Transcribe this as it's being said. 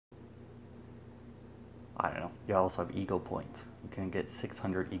I don't know. You also have ego points. You can get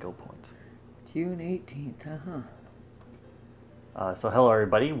 600 ego points. June 18th, So hello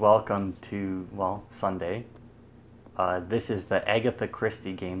everybody, welcome to, well, Sunday. This is the Agatha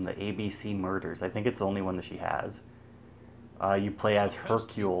Christie game, the ABC Murders. I think it's the only one that she has. You play as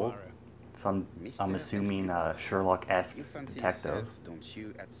Hercule, some, I'm assuming Sherlock-esque detective.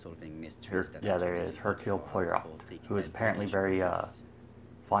 Yeah, there is, Hercule Poirot, who is apparently very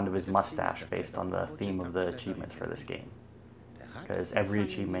fond of his mustache based on the theme of the achievements for this game. Because every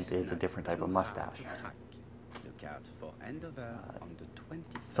achievement is a different type of mustache.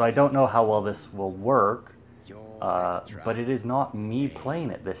 So I don't know how well this will work, but it is not me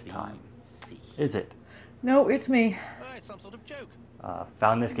playing it this time, is it? No, it's me. Some sort of joke.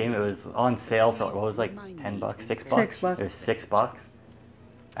 Found this game, it was on sale for, what was it, like 10 bucks, 6 bucks? 6 bucks. It was 6 bucks.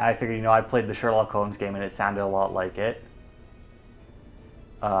 And I figured, you know, I played the Sherlock Holmes game and it sounded a lot like it.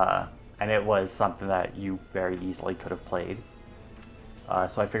 And it was something that you very easily could have played.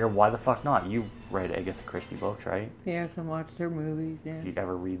 So I figured, why the fuck not? You read Agatha Christie books, right? Yes, I watched her movies, yeah. Did you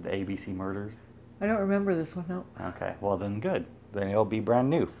ever read the ABC Murders? I don't remember this one, no. Okay, well then good. Then it'll be brand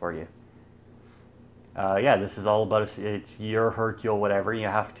new for you. Yeah, this is all about, it's your Hercule whatever. You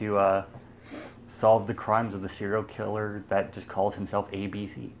have to solve the crimes of the serial killer that just calls himself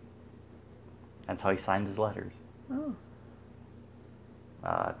ABC. That's how he signs his letters. Oh.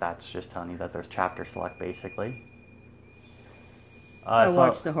 That's just telling you that there's chapter select, basically. I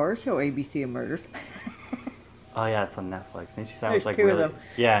watched the horror show ABC Murders. Oh yeah, it's on Netflix. And she sounds There's like two really, of them.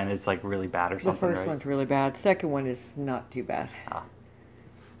 yeah, and it's like really bad or something, The first right? one's really bad. The second one is not too bad. Ah.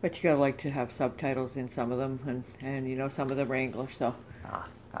 But you gotta like to have subtitles in some of them, and you know, some of them are English, so. Ah,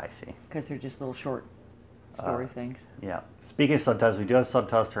 I see. Because they're just little short story things. Yeah. Speaking of subtitles, we do have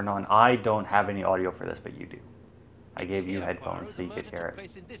subtitles turned on. I don't have any audio for this, but you do. I gave you headphones so you could hear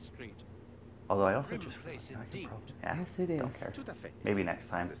it. Although I also just realized I could probably, yeah, Yes, it is. don't care. Maybe next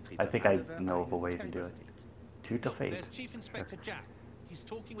time. I think I know of a way to do it. Tout à fait. There's Chief Inspector Jack. He's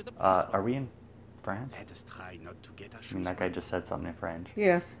talking with the police. Are we in France? I mean, that guy just said something in French.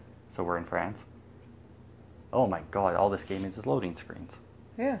 Yes. So we're in France? Oh my god, all this game is loading screens.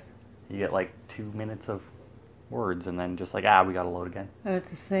 Yes. You get like 2 minutes of words and then just like, we gotta load again. And it's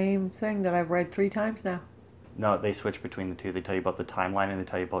the same thing that I've read 3 times now. No, they switch between the two. They tell you about the timeline and they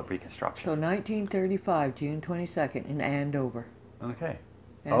tell you about reconstruction. So 1935, June 22nd, in Andover. Okay.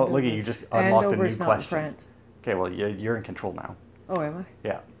 Andover. Oh, look at you just unlocked a Andover's new not in question. France. Okay, well, you're in control now. Oh, am I?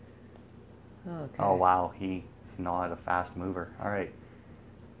 Yeah. Okay. Oh, wow. He's not a fast mover. All right.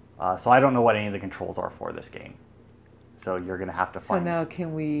 So I don't know what any of the controls are for this game. So you're going to have to So find... now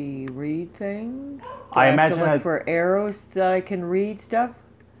can we read things? I have imagine to look that- for arrows that I can read stuff?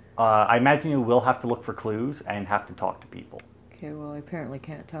 I imagine you will have to look for clues and have to talk to people. Okay, well, I apparently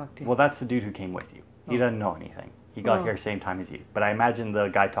can't talk to you. Well, that's the dude who came with you. He doesn't know anything. He got here same time as you. But I imagine the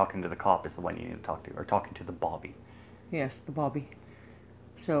guy talking to the cop is the one you need to talk to, or talking to the Bobby. Yes, the Bobby.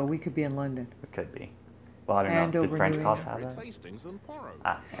 So we could be in London. It could be. Well, I don't know. Andover, Did French New cops England. have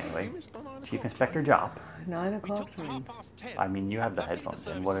that? Anyway. Chief Inspector Job. 9 We o'clock took the train. 10:30. I mean, you have the Luckily, headphones,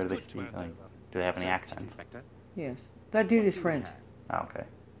 the and what are they service is good speaking to like? hand over. Do they have any accents? Yes. That dude is French. Oh, okay.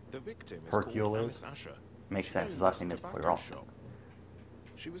 The victim is Hercule called is? Alice Asher. Makes She sense. owned His last this name is tobacco Poirot. shop.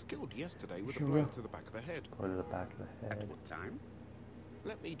 She was killed yesterday with a Sure. blow to the back of the head. Go to the back of the head. What time?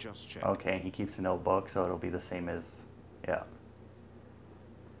 Let me just check. Okay, and he keeps a notebook, so it'll be the same as, yeah.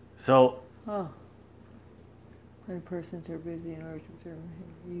 So, Oh. When persons are busy in order to observe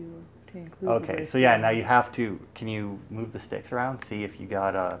you obtain clues. okay, so yeah, now you have to, can you move the sticks around? See if you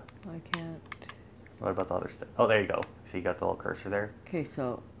got I can't. what about the other stick? Oh, there you go. So you got the little cursor there. Okay,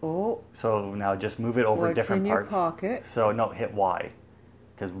 so, oh, So now just move it over what's different in your parts. pocket? So no, hit Y,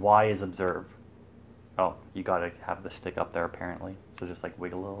 because Y is observe. Oh, you gotta have the stick up there apparently. So just like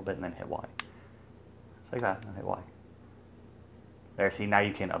wiggle a little bit and then hit Y. Just like that, and hit Y. There, see, now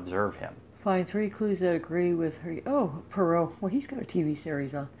you can observe him. Find 3 clues that agree with her. Oh, Poirot. Well, he's got a TV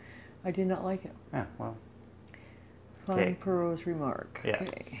series on. I did not like it. Yeah, well. Find Okay. Poirot's remark. Yeah.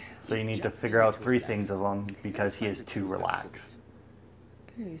 Okay. So you need to figure out 3 things of him because he is too relaxed.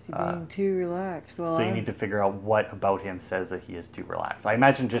 Okay, is he being too relaxed? Well, So you need to figure out what about him says that he is too relaxed. I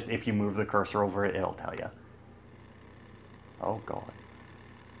imagine just if you move the cursor over it, it'll tell you. Oh, God.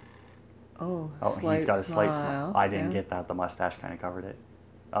 Oh, He's got a slight smile. smile. I didn't yeah. get that. The mustache kind of covered it.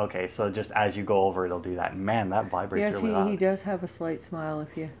 Okay, so just as you go over, it'll do that. Man, that vibrates Yes, really loud. he does have a slight smile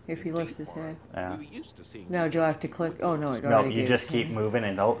if he lifts his head. Yeah. We were used to seeing Now, do I have to click? Oh, no, it No, already you gave just it. keep moving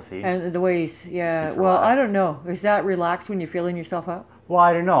and don't see. And the way he's, yeah, He's well, I relaxed. don't know. Is that relaxed when you're feeling yourself up? Well,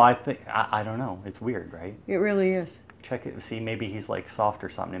 I don't know. I don't know. It's weird, right? It really is. Check it. See, maybe he's like soft or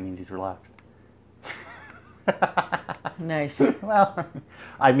something. It means he's relaxed. Nice. Well,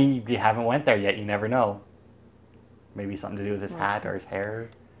 I mean, you haven't went there yet. You never know. Maybe something to do with his hat or his hair.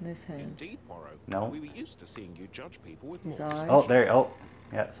 This hand. Indeed, Poirot. No. We were used to seeing you judge people with His more eyes. Oh, there. Oh,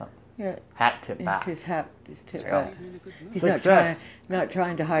 yeah. Something. Yeah. Hat tip It's back. his hat is tipped There you go. back. He's in a good mood. He's Success. not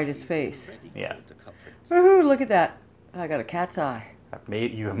trying to hide his face. Already Yeah. called the culprit. Woohoo! Look at that. I got a cat's eye.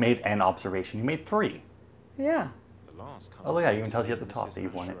 You have made an observation. You made 3. Yeah. The last Oh, look at it, it customer even to tells you see at the top Mrs. that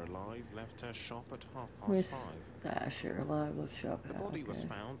you've won it. Asher alive left her shop at 5:30. With Asher alive. Let's shop. The body was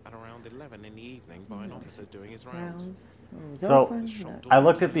found at around 11 in the evening by an officer doing his rounds. Rounds. It was So, open. The shop I door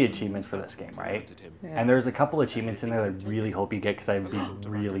looked was at the open. achievements for this game, right? Alerted him. Yeah. And there's a couple achievements in there that I really hope you get because A I'd be little tobacco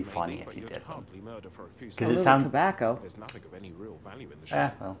really maybe, funny but if you you'd did them. hardly murder for a few Because A it little sound- tobacco. There's nothing of any real value in the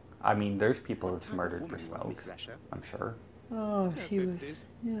Yeah, shop. well, I mean, there's people What that's type of murdered for woman was smoke. Mrs. Asher? I'm sure. Oh, Her she was. 50s,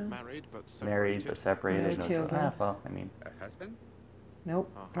 Yeah. married but separated. Married but separated. No No children. children. Well, I mean, Her husband?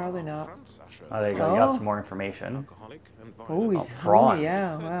 Nope, probably not. Franz Asher, oh, there you go. You got Oh. some more information. alcoholic and Oh, violent. he's Franz. oh, yeah,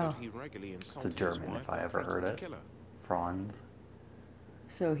 Said wow. that he regularly insulted his German, wife if I and ever threatened heard to it. kill her. Franz.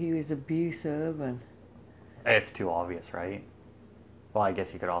 So he was abusive and It's too obvious, right? Well, I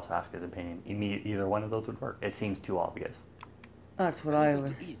guess you could also ask his opinion. Either one of those would work. It seems too obvious. that's what A I little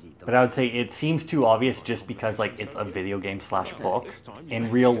would. too easy, don't But I you would say it seems too obvious just because, like, it's a video game / book. In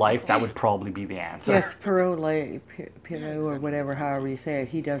real life, that would probably be the answer. Yes, Perot, Perot or whatever, however you say it,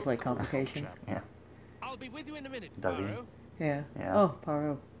 he does like complications. Yeah. I'll be with you in a minute, Does he? Poirot. Yeah. Yeah. Oh,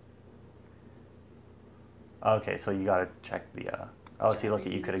 Perot. Okay, so you gotta check the, oh, see, look, Jack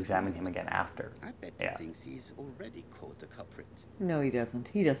is you in could a good examine mood. him again after. I bet Yeah. he thinks he's already caught the culprit. No, he doesn't.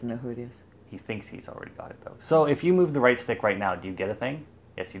 He doesn't know who it is. He thinks he's already got it, though. So if you move the right stick right now, do you get a thing?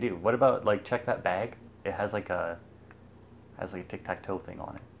 Yes, you do. What about, like, check that bag? It has, like, a tic-tac-toe thing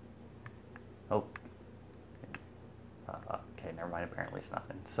on it. Oh. Okay, never mind. Apparently it's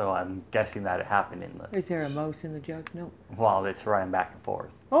nothing. So I'm guessing that it happened in the... Is there a mouse in the jug? No. While it's running back and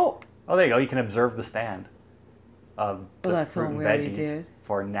forth. Oh, Oh, there you go. You can observe the stand of the Well, that's fruit one and we already veggies did.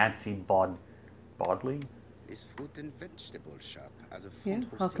 for Nancy Bodley. This fruit and vegetable shop has a yeah. front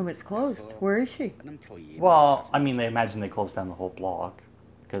How row come seat, it's closed? therefore Where is she? An employee Well, might have I mean, they noticed. imagine they closed down the whole block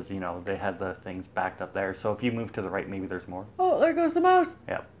because, you know, they had the things backed up there. So if you move to the right, maybe there's more. Oh, there goes the mouse.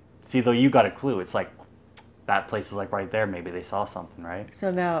 Yeah. See, though, you got a clue. It's like that place is like right there. Maybe they saw something, right?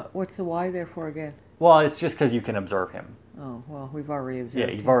 So now, what's the Y there for again? Well, it's just because you can observe him. Oh, well, we've already observed.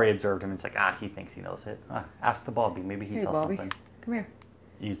 Yeah, you've already observed him. It's like, he thinks he knows it. Ask the Bobby. Maybe he Hey, saw Bobby, something. come here.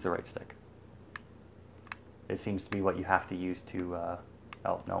 Use the right stick. It seems to be what you have to use to,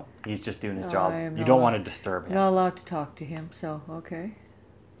 oh, no. He's just doing his No, job. I am You not don't allowed- want to disturb him. Not allowed to talk to him, so, okay.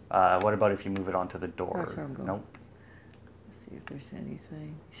 What about if you move it onto the door? That's where I'm going. Nope. Let's see if there's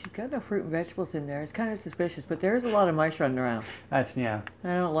anything. She's got no fruit and vegetables in there. It's kind of suspicious, but there is a lot of mice running around. That's, yeah.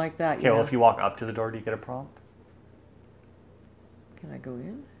 I don't like that, Okay, well, if you walk up to the door, do you get a prompt? Can I go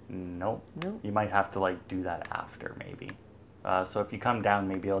in? Nope. Nope. You might have to, like, do that after, maybe. So if you come down,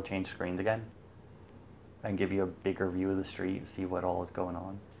 maybe it'll change screens again. And give you a bigger view of the street, see what all is going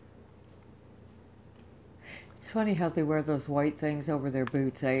on. It's funny how they wear those white things over their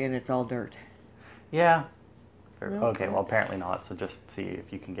boots, eh? And it's all dirt. Yeah. No, Okay, well, that's- apparently not, so just see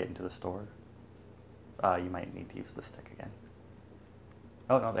if you can get into the store. You might need to use the stick again.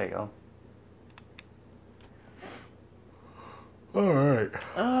 Oh, no, there you go. Alright.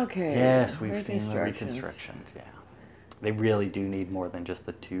 Okay. Yes, we've seen the reconstructions. reconstructions, yeah. They really do need more than just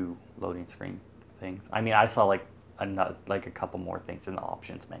the 2 loading screen things. I mean, I saw, like, a couple more things in the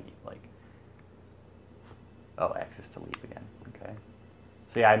options menu, like... Oh, X is to leave again, okay.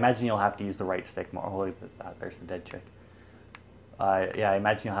 So yeah, I imagine you'll have to use the right stick more. Holy, there's the dead chick. Yeah, I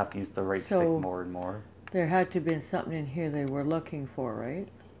imagine you'll have to use the right stick So- more and more. There had to have been something in here they were looking for, right?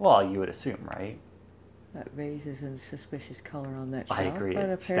 Well, you would assume, right? That vase is a suspicious color on that shelf. I agree, But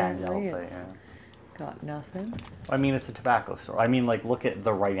it stands out, apparently but it's yeah. got nothing. I mean, it's a tobacco store. I mean, like, look at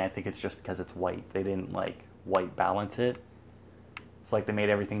the writing. I think it's just because it's white. They didn't, like, white balance it. It's like they made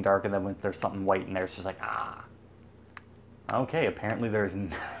everything dark, and then when there's something white in there, it's just like, Okay, apparently there's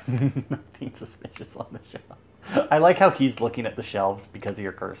nothing suspicious on the shelf. I like how he's looking at the shelves because of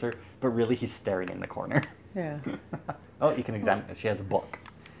your cursor, but really he's staring in the corner. Yeah. Oh, you can examine it. She has a book.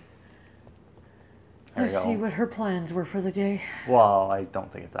 There Let's you go. see what her plans were for the day. Well, I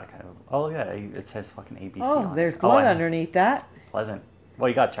don't think it's that kind of... Oh, yeah, it says fucking ABC on Oh, it. there's blood and underneath that. Pleasant. Well,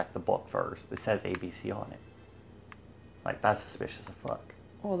 you gotta check the book first. It says ABC on it. Like, that's suspicious as fuck.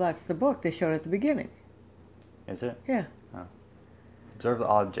 Well, that's the book they showed at the beginning. Is it? Yeah. Oh. Observe the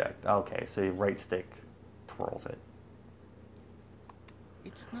object. Okay, so your right stick twirls it.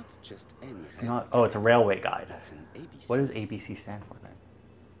 It's not just any It's not... Oh, it's a railway guide. It's an ABC. What does ABC stand for then?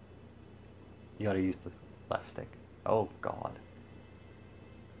 You gotta use the... Left stick. Oh, God.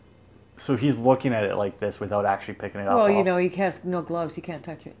 So he's looking at it like this without actually picking it up. Well, you know, he has no gloves. He can't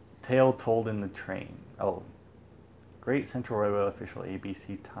touch it. Tale told in the train. Oh. Great Central Railway official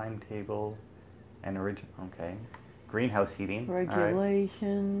ABC timetable and original. Okay. Greenhouse heating.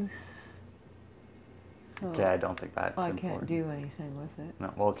 Regulations. So Okay, I don't think that's I important. can't do anything with it.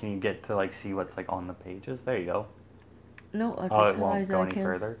 No. Well, can you get to like see what's like on the pages? There you go. No, like Oh, the it won't size go I any can.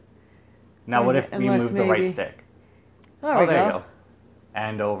 further. Now, what if we Unless move the right maybe- stick? There Oh, we there go. you go.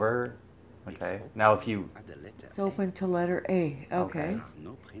 And over. Okay. Now, if you At the letter It's open to letter A. Okay. Okay. There are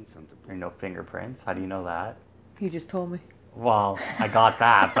no prints on the there are book. no fingerprints, how do you know that? He just told me. Well, I got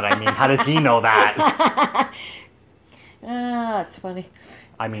that, but I mean, how does he know that? Ah, that's funny.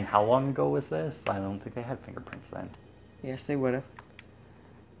 I mean, how long ago was this? I don't think they had fingerprints then. Yes, they would have.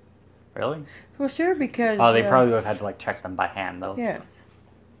 Really? Well, sure, because. Oh, they probably would have had to like check them by hand though. Yes.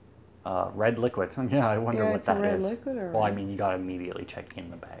 Red liquid. Yeah, I wonder Yeah, what it's a that red is. liquid or Well, I red- mean, you gotta immediately check in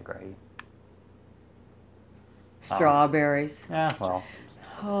the bag, right? Strawberries. Yeah, well.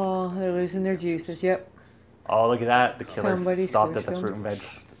 Oh, they're losing their juices. Yep. Oh, look at that. The killer Somebody stopped at squished the fruit them. and veg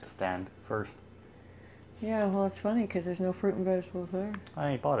stand first. Yeah, well, it's funny because there's no fruit and vegetables there.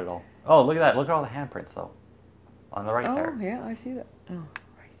 I bought it all. Oh, look at that. Look at all the handprints, though. On the right Oh, there. yeah, I see that. Oh,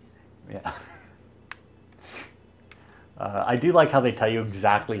 Yeah. I do like how they tell you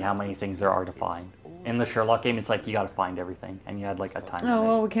exactly how many things there are to find. In the Sherlock game, it's like you gotta find everything, and you had like a time oh, limit.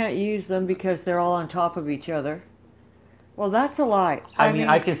 well, we can't use them because they're all on top of each other. Well, that's a lie. I mean,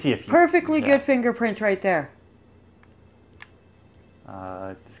 I can see if you... Perfectly yeah. good fingerprints right there.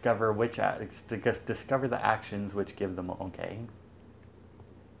 Discover which... discover the actions which give them... Okay.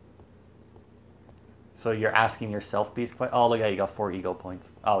 So you're asking yourself these questions? Oh, look at that, you got 4 ego points.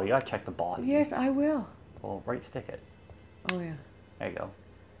 Oh, you gotta check the body. Yes, I will. Well, right stick it. Oh, yeah. There you go.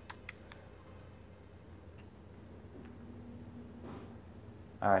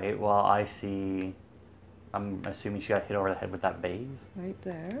 Alright, well, I see... I'm assuming she got hit over the head with that vase. Right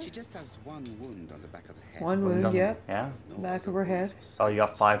there. She just has one wound on the back of the head. One wound, Done. yep. Yeah? No Back other of her head. wounds Oh, or you got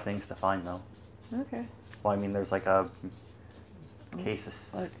signs. 5 things to find, though. Okay. Well, I mean, there's like a case of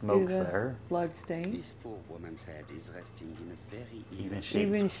Let's do smokes the there. blood stain. This poor woman's head is resting in a very Even even shaped.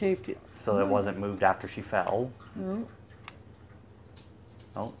 Even shaped it. So it wasn't moved after she fell. No,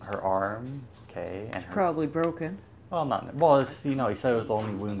 Oh, her arm. Okay, and her... probably broken. Well, not... Well, it's, you know, he said it was the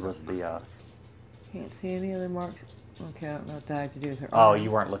only wound was the... Can't see any other marks. Okay, I don't know what that had to do with her Oh, arm.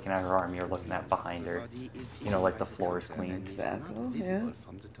 you weren't looking at her arm. You were looking at behind her. You know, like the floor is clean. Tobacco, yeah.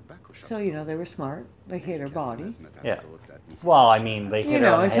 From the tobacco shop So, you know, they were smart. They hit her body. Customers might have Yeah. thought that Mrs. Well, I mean, they hit You her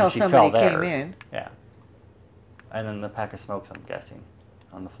know, on the head, until she somebody fell there. came in. Yeah. And then the pack of smokes, I'm guessing,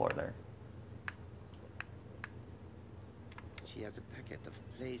 on the floor there. She has a packet of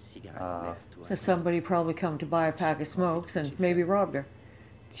place cigarette next to her. So somebody probably come to buy a pack of smokes and maybe robbed her.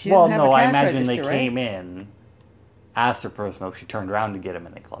 She Well, didn't have no, a I cash imagine they register, right? came in, asked her for a smoke, she turned around to get him,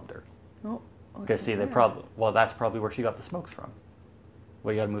 and they clubbed her. Oh, Because, see, they yeah. probably... Well, that's probably where she got the smokes from.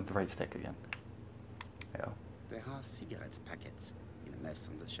 Well, you gotta move the right stick again. There you go. There are cigarettes packets in a mess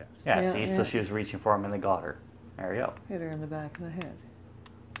on the shelf. Yeah, Yeah, see, yeah. so she was reaching for him, and they got her. There you go. Hit her in the back of the head.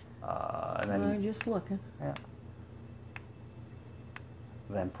 And then... I'm just looking. Yeah.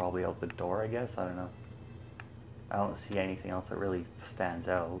 Then probably out the door, I guess. I don't know. I don't see anything else that really stands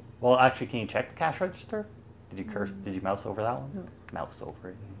out. Well, actually, can you check the cash register? Did you Did you mouse over that one? No. Mouse over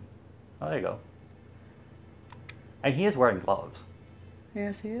it. Oh, there you go. And he is wearing gloves.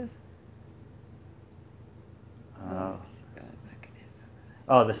 Yes, he is.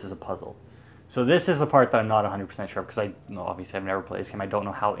 Oh, this is a puzzle. So this is the part that I'm not 100% sure because obviously I've never played this game. I don't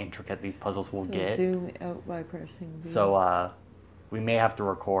know how intricate these puzzles will So get. zoom out by pressing B. So we may have to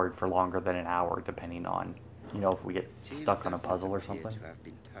record for longer than an hour depending on, you know, if we get Till stuck on a does not puzzle or appear something. to have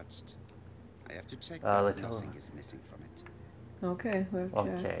been touched. I have to check the that tele- nothing is missing from it. Okay, well,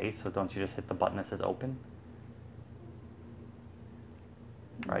 check. Okay, so don't you just hit the button that says open?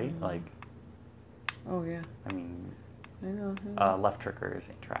 Right? Like, Oh, yeah. I mean, I know. I know. left trigger is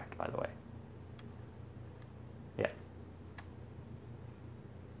interact, by the way. Yeah.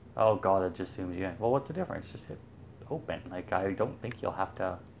 Oh god, it just zooms you in. Well, what's the difference? Just hit open. Like, I don't think you'll have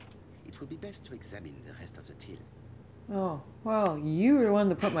to... It would be best to examine the rest of the till. Oh, well, you were the one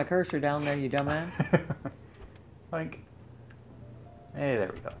that put my cursor down there, you dumbass. Like, hey,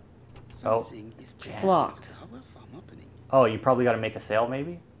 there we go. Something is jammed. Locked. Our farm opening. Oh, you probably got to make a sale,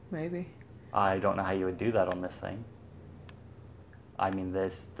 maybe? Maybe. I don't know how you would do that on this thing. I mean,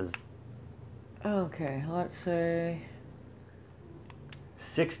 this does Okay, let's say,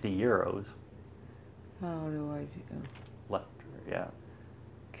 60 euros how do I do? left. Yeah.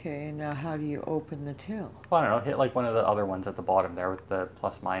 Okay, and now how do you open the till? Well, I don't know, hit like one of the other ones at the bottom there with the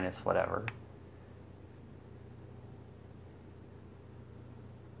plus minus whatever.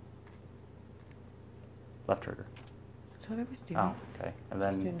 Left trigger. That's what I was doing. Oh, okay. And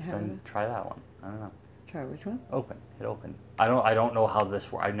Just didn't have then it. try that one. I don't know. Try which one? Open. Hit open. I don't know how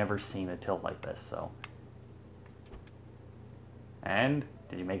this works. I've never seen a tilt like this, so. And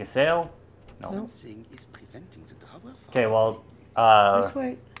did you make a sale? No. Something is preventing the drawer from Okay, well, Let's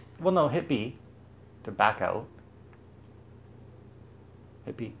wait. well, no, hit B to back out.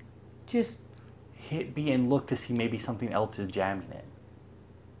 Hit B. Just Hit B and look to see maybe something else is jamming it.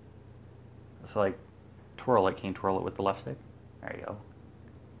 So like, twirl it. Can you twirl it with the left stick? There you go.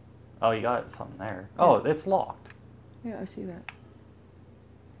 Oh, you got something there. Oh, it's locked. yeah, I see that.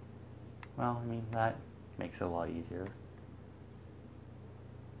 Well, I mean, that makes it a lot easier.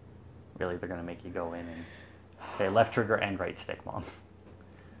 Really, they're going to make you go in and... Okay, left trigger and right stick, Mom.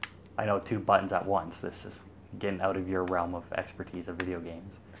 I know 2 buttons at once. This is getting out of your realm of expertise of video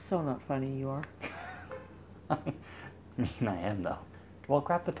games. So not funny you are. I mean, I am, though. Well,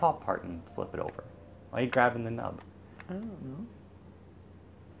 grab the top part and flip it over. Why are you grabbing the nub? I don't know.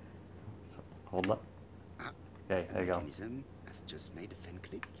 So, hold up. Ah, Okay, the there you go. mechanism has just made a faint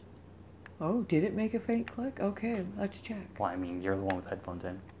click. Oh, did it make a faint click? Okay, let's check. Well, I mean, you're the one with headphones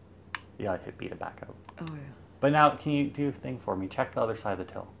in. You gotta hit B to back out. Oh yeah. But now, can you do a thing for me? Check the other side of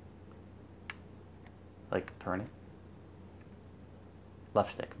the till. Like, turn it.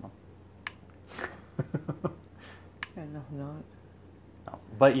 Left stick, Mom. Got nothing on it. No.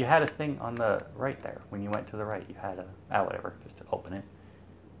 But you had a thing on the right there. When you went to the right, you had a... Ah, whatever. Just to open it.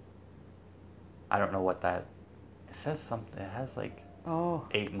 I don't know what that... It says something... It has like... Oh.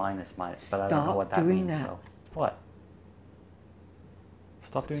 8 minus minus, but I don't know Stop what that doing means, that. so... What?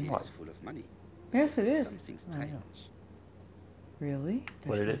 Stop The doing till what? is full of money. Yes, it is. Something I know. strange. Really?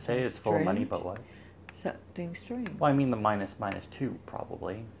 What There's did it say? something It's full of money, strange? but what? Something strange. Well, I mean the minus 2,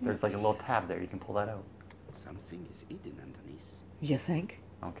 probably. There's like a little tab there. You can pull that out. Something is hidden underneath. You think?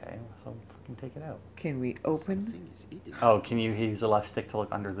 Okay, so fucking take it out. Can we open? Something is hidden Oh, can you underneath. use the left stick to look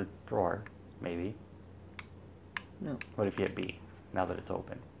under the drawer? Maybe. No. What if you hit B, now that it's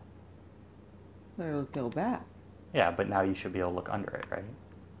open? It'll go back. Yeah, but now you should be able to look under it, right?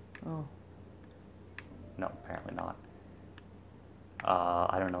 Oh. No, apparently not.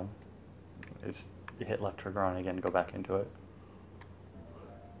 I don't know. It's, you hit left trigger on it again to go back into it.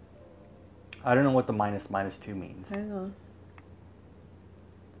 I don't know what the minus 2 means. Hang on.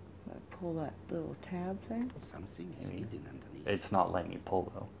 I pull that little tab thing. Something is Maybe. hidden underneath. It's not letting you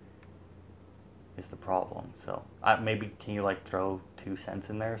pull, though. Is the problem. So, maybe, can you, like, throw 2 cents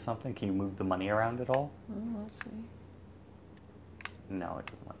in there or something? Can you move the money around at all? Oh, let's see. No, it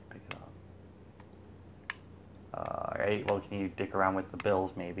doesn't let you pick it up. Alright, well, can you dick around with the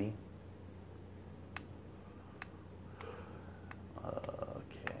bills, maybe?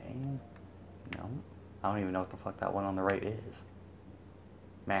 Okay. No. I don't even know what the fuck that one on the right is.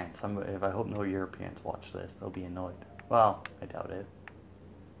 Man, if I hope no Europeans watch this, they'll be annoyed. Well, I doubt it.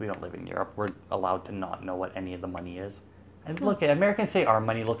 We don't live in Europe. We're allowed to not know what any of the money is. And look, Americans say our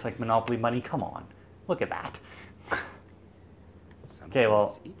money looks like Monopoly money. Come on. Look at that. Something well-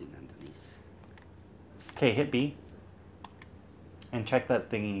 is hidden underneath. Okay, hit B. And check that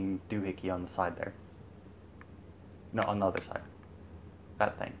thingy doohickey on the side there. No, on the other side.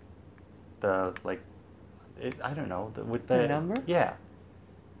 That thing. The, like, I don't know. With the number? Yeah.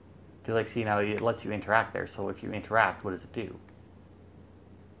 Because, like, see, now it lets you interact there. So if you interact, what does it do?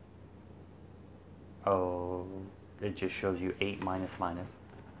 Oh, it just shows you 8 minus minus.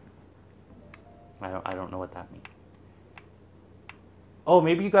 I don't know what that means. Oh,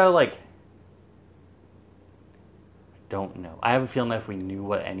 maybe you gotta, like... don't know. I have a feeling that if we knew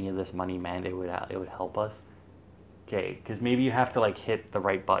what any of this money meant, it would help us. Okay, because maybe you have to like hit the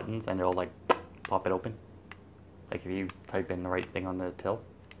right buttons and it'll like pop it open. Like if you type in the right thing on the till,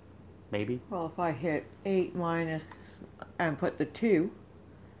 maybe. Well, if I hit 8 minus and put the 2.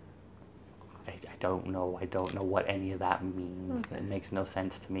 I don't know. I don't know what any of that means. Okay. It makes no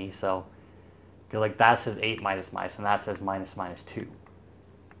sense to me. So, because like that says 8 minus minus and that says minus 2.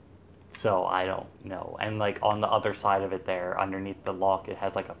 So I don't know. And like on the other side of it there, underneath the lock, it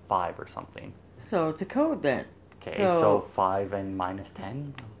has like a 5 or something. So it's a code then. Okay, so 5 and minus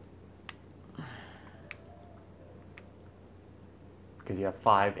 10? Because you have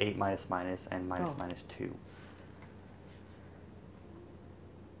 5, 8 minus minus, and minus Oh. minus 2.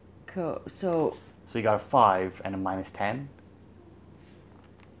 So So you got a 5 and a minus 10?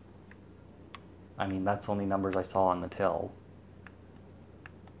 I mean, that's only numbers I saw on the till.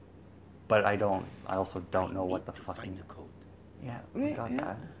 But I also don't know what the Need to fucking... find the code. Yeah, we Yeah, got yeah.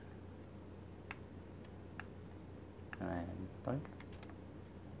 that. And then blink.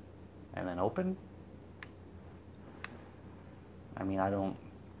 And then open. I mean, I don't...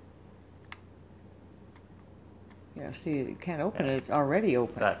 Yeah, see, you can't open Yeah. it. It's already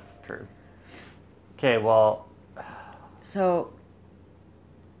open. That's true. Okay, well... So,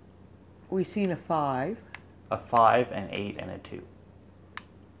 we seen a 5. A 5, an 8, and a 2.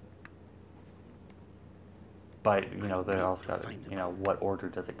 But, you know, they also got, you know, what order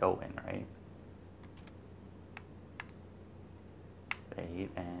does it go in, right? 8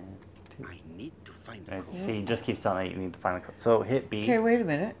 and 2. I need to find the And code. see, it just keeps telling you need to find the code. So hit B. Okay, wait a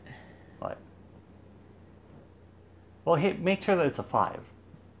minute. What? Well, make sure that it's a 5.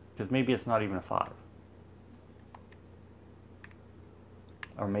 Because maybe it's not even a 5.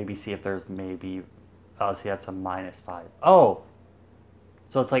 Or maybe see if there's maybe... Oh, see, that's a -5. Oh!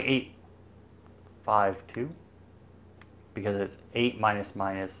 So it's like 8, 5, 2? Because it's 8 minus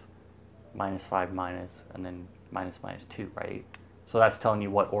minus, -5 minus, and then minus minus 2, right? So that's telling you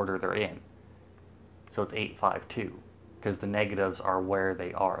what order they're in. So it's 8, 5, 2. Because the negatives are where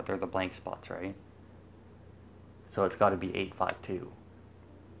they are. They're the blank spots, right? So it's got to be 8, 5, 2.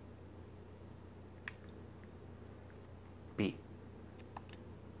 B.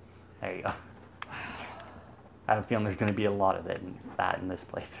 There you go. I have a feeling there's going to be a lot of that in this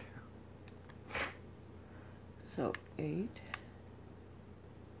playthrough. So, 8.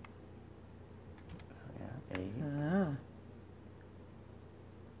 Yeah, 8. Ah.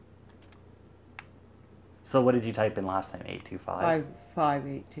 So what did you type in last time? 825? 5,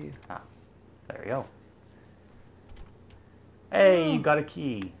 8, 2. Ah, there you go. Hey, Oh. you got a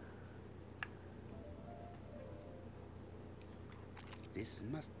key. This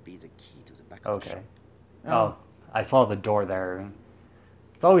must be the key to the back of the Okay. shop. Oh, I saw the door there.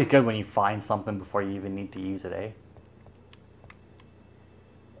 It's always good when you find something before you even need to use it, eh?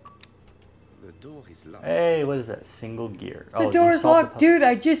 The door is locked. Hey, what is that? Single gear. The you door's solved the locked, puzzle. dude.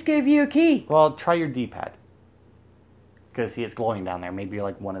 I just gave you a key. Well, try your D-pad. Because, see, it's glowing down there. Maybe,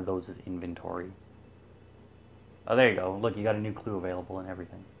 like, one of those is inventory. Oh, there you go. Look, you got a new clue available and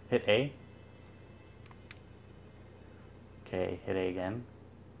everything. Hit A. Okay, hit A again.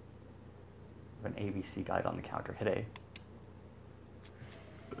 An ABC guide on the counter. Hit A.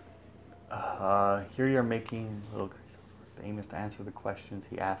 Here you're making little... The aim is to answer the questions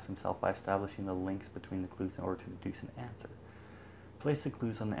he asks himself by establishing the links between the clues in order to deduce an answer. Place the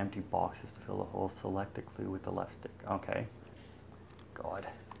clues on the empty boxes to fill the holes. Select a clue with the left stick. Okay. God.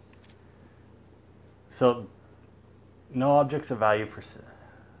 So, no objects of value for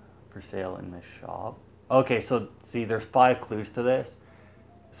sale in this shop. Okay, so see, there's 5 clues to this.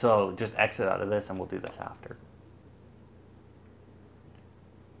 So just exit out of this and we'll do this after.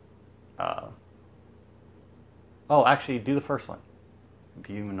 Oh, actually, do the first one.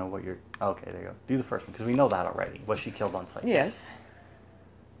 Do you even know what you're... Okay, there you go. Do the first one, because we know that already. Was she killed on site? Yes.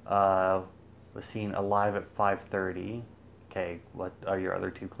 Was seen alive at 5:30. Okay, what are your other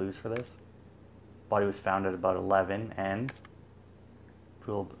 2 clues for this? Body was found at about 11, and...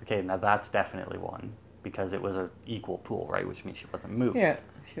 Pool... Okay, now that's definitely one, because it was an equal pool, right? Which means she wasn't moved. Yeah,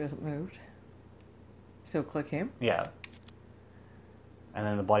 she wasn't moved. So click him. Yeah. And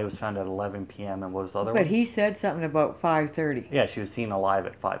then the body was found at 11 p.m. and what was the other one? But he said something about 5:30. Yeah, she was seen alive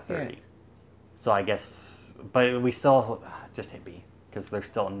at 5:30. Yeah. So I guess, but we still just hit B because there's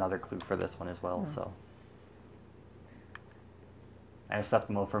still another clue for this one as well. So. And it's theft,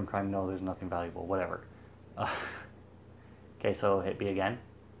 motive from crime. No, there's nothing valuable. Whatever. Okay, so hit B again.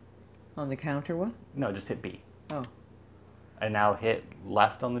 On the counter one? No, just hit B. Oh. And now hit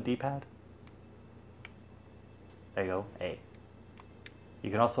left on the D-pad. There you go. A. You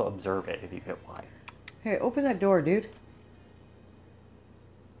can also observe it if you hit Y. Hey, open that door, dude.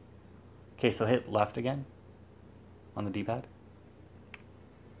 Okay, so hit left again on the D-pad.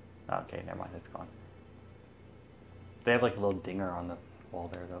 Okay, never mind, it's gone. They have like a little dinger on the wall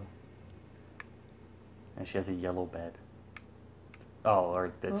there though. And she has a yellow bed. Oh,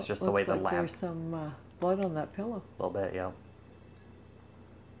 or it's just the way the looks like lamp. there's some blood on that pillow. A little bit, yeah.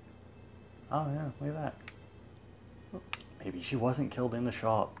 Oh yeah, look at that. Maybe she wasn't killed in the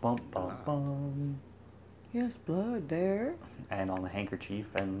shop. Bum, bum, bum. Yes, blood there. And on the handkerchief,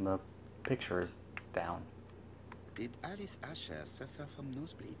 and the picture is down. Did Alice Asher suffer from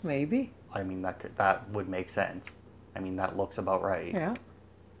nosebleeds? Maybe. I mean, that would make sense. I mean, that looks about right. Yeah.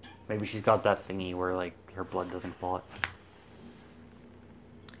 Maybe she's got that thingy where, like, her blood doesn't clot.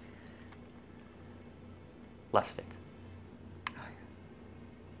 Left stick.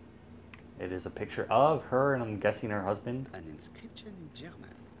 It is a picture of her, and I'm guessing her husband. An inscription in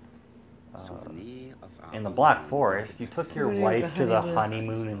German. Souvenir of our In the Black Forest, you honeymoon. took your Souvenir of wife the to the honeymoon.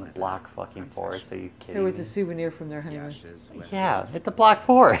 honeymoon in the Black fucking Forest. Are you kidding It was a me? souvenir from their The honeymoon. ashes were Yeah, filled at the Black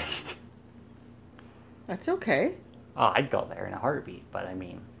Forest. That's okay. Oh, I'd go there in a heartbeat, but I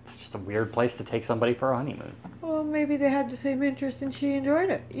mean, it's just a weird place to take somebody for a honeymoon. Well, maybe they had the same interest and she enjoyed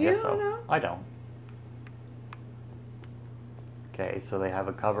it. You Guess don't so. know. I don't. Okay, so they have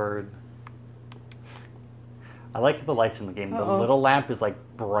a cupboard. I like the lights in the game. The Uh-oh. little lamp is like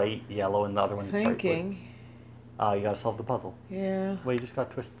bright yellow and the other one's bright blue. Thinking. You gotta solve the puzzle. Yeah. Well, you just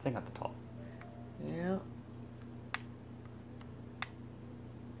gotta twist the thing at the top. Yeah.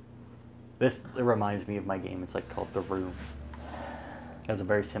 This reminds me of my game. It's like called The Room. It has a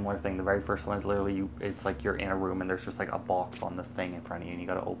very similar thing. The very first one is literally it's like you're in a room and there's just like a box on the thing in front of you and you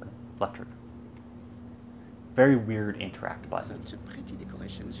gotta open it. Left trigger. Very weird interact button. Such a pretty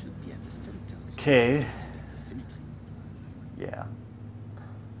decoration should be at the center. so Okay. that you can inspect the symmetry. Yeah.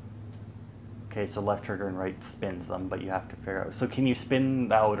 Okay, so left trigger and right spins them, but you have to figure out. So can you spin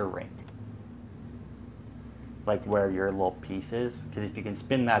the outer ring? Like where your little piece is? Because if you can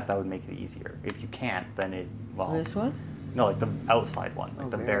spin that, that would make it easier. If you can't, then it, well... This one? No, like the outside one, like Oh,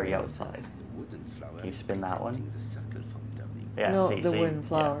 the very very outside. The wooden flower Can you is spin that one? preventing the circle from turning. Yeah, No, see, the so you- wooden yeah.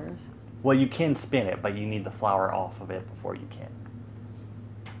 flowers. Well, you can spin it, but you need the flower off of it before you can.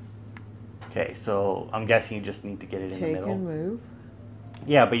 Okay, so I'm guessing you just need to get it in the Take middle. and move.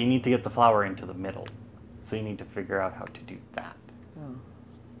 Yeah, but you need to get the flower into the middle. So you need to figure out how to do that. Oh,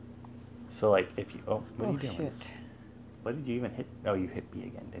 So like if you, oh, what are oh you doing? shit. What did you even hit? Oh, you hit B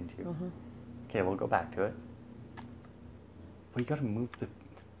again, didn't you? Uh-huh. Okay, we'll go back to it. Well, you gotta move the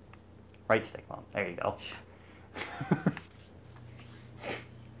right stick, Mom. There you go.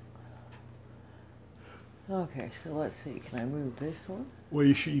 Okay, so let's see. Can I move this one? Well,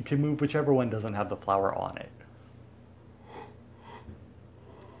 you can move whichever one doesn't have the flower on it.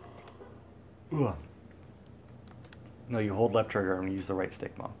 Ugh. No, you hold left trigger and use the right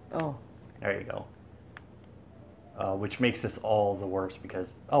stick, Mom. Oh, There you go. Which makes this all the worse because...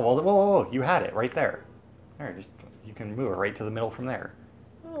 Oh, well, whoa, whoa, whoa, you had it right there. There, just you can move it right to the middle from there.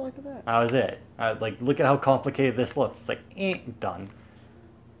 oh, look at that. That was it. Like, look at how complicated this looks. It's like, done.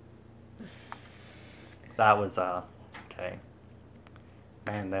 That was, okay.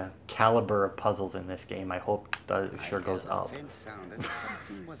 Man, the caliber of puzzles in this game, I hope sure I goes heard a up. faint sound as if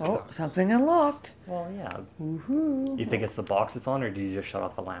something was Oh, locked. something unlocked. Well, yeah. Woohoo. You think it's the box it's on, or do you just shut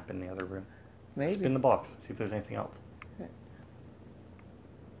off the lamp in the other room? Maybe. Spin the box. See if there's anything else. Okay.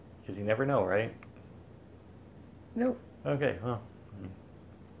 Because you never know, right? Nope. Okay, well.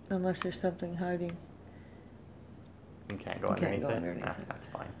 Unless there's something hiding. You can't go You can't underneath go it? underneath Nah, it. that's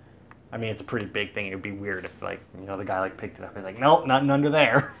fine. I mean, it's a pretty big thing. It would be weird if, like, you know, the guy, like, picked it up. He's like, nope, nothing under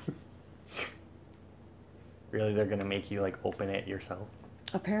there. Really, they're going to make you, like, open it yourself?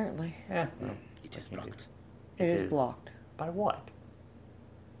 Apparently. Yeah. It is you do. blocked. It is blocked. By what?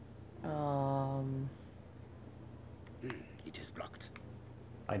 It is blocked.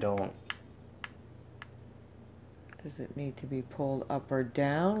 I don't... Does it need to be pulled up or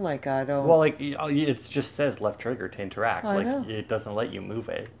down? Like, I don't... Well, like, it just says left trigger to interact. I Like, know. it doesn't let you move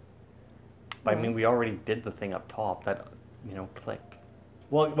it. But, I mean, we already did the thing up top that, you know, clicked.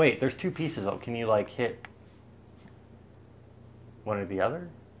 Well, wait, there's two pieces, though. Can you, like, hit one or the other?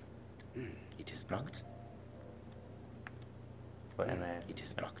 It is blocked. But, and then... It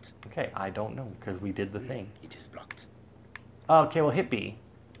is blocked. Okay, I don't know, because we did the thing. It is blocked. Okay, well, hit B.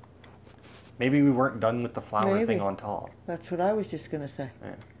 Maybe we weren't done with the flower Maybe. thing on top. That's what I was just going to say.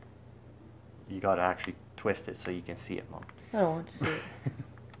 Yeah. You gotta actually twist it so you can see it, Mom. I don't want to see it.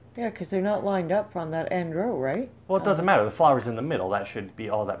 Yeah, because they're not lined up on that end row, right? Well, it doesn't matter. The flower's in the middle. That should be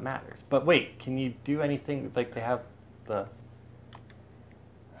all that matters. But wait, can you do anything, like they have the...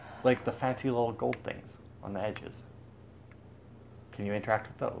 Like the fancy little gold things on the edges. Can you interact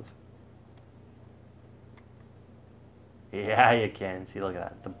with those? Yeah, you can. See, look at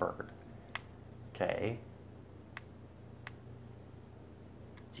that. It's a bird. Okay.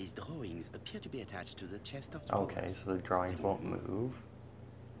 These drawings appear to be attached to the chest of drawers. Okay, so the drawings They won't move.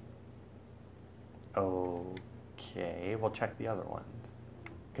 Okay, we'll check the other ones.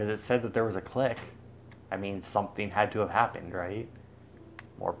 Because it said that there was a click. I mean, something had to have happened, right?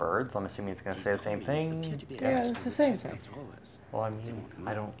 More birds. I'm assuming it's going to These say the same drawings appear thing. to be Yeah, attached it's to the same chest thing. of drawers. Well, I They mean, won't I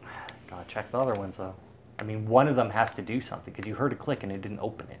move. don't... Gotta check the other ones, though. I mean, one of them has to do something, because you heard a click and it didn't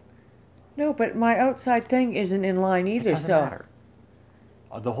open it. No, but my outside thing isn't in line It either, doesn't so... matter.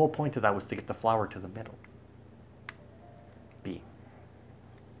 The whole point of that was to get the flower to the middle. B.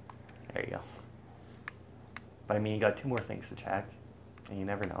 There you go. But I mean, you got two more things to check, and you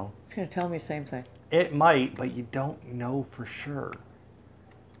never know. It's going to tell me the same thing. It might, but you don't know for sure.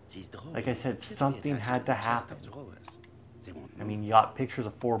 These drawings Like I said, appear to be something attached had to the to chest happen. of drawers. They won't I move. mean, you got pictures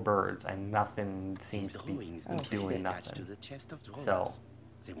of 4 birds, and nothing These seems to be drawings appear to be doing attached to nothing. the chest of drawers. So,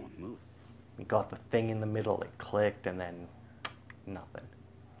 They won't move. we got the thing in the middle, it clicked, and then nothing.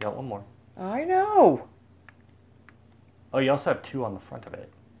 You got one more. I know. Oh, you also have 2 on the front of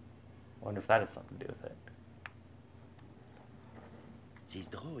it. I wonder if that has something to do with it. These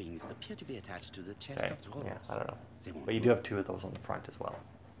drawings appear to be attached to the chest Okay, of drawers. yeah, I don't know. They won't But you move. do have 2 of those on the front as well.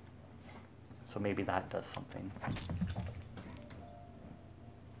 So maybe that does something.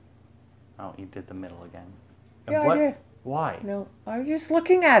 Oh, you did the middle again. And Yeah, I what? did. Why? No, I'm just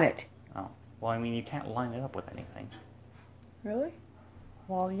looking at it. Oh, well, I mean, you can't line it up with anything. Really?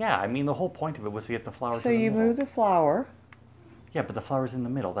 Well, yeah, I mean, the whole point of it was to get the flowers So in the you middle. move the flower. Yeah, but the flower's in the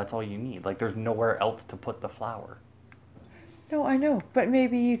middle. That's all you need. Like, there's nowhere else to put the flower. No, I know, but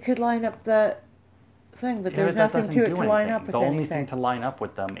maybe you could line up the thing, but Yeah, there's that nothing doesn't to it do to line anything. up with The only anything. thing to line up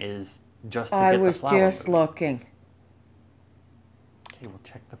with them is just to I get the was flower just moving. looking. Okay, we'll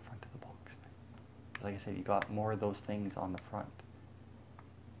check the front of the box then. Like I said, you got more of those things on the front.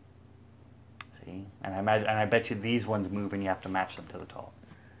 See? And I bet you these ones move and you have to match them to the top.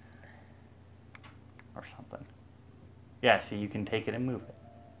 Or something. Yeah, see, you can take it and move it.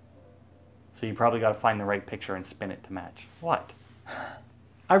 So you probably got to find the right picture and spin it to match. What?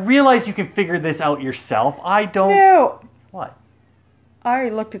 I realize you can figure this out yourself. I don't... No! What? I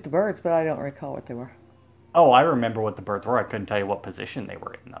looked at the birds, but I don't recall what they were. Oh, I remember what the birds were. I couldn't tell you what position they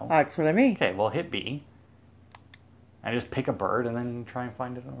were in, though. That's what I mean. Okay, well, hit B. And just pick a bird and then try and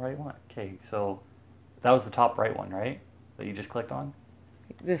find it on the right one. Okay, so that was the top right one, right? That you just clicked on?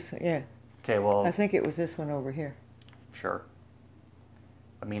 This, yeah. Okay, well, I think it was this one over here. sure.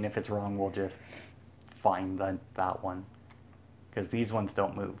 I mean, if it's wrong, we'll just find that one. Because these ones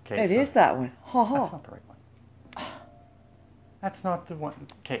don't move. Okay, It is that one. Ha ha. That's not the right one. That's not the one.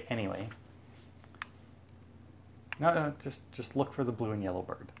 Okay, anyway. No, just look for the blue and yellow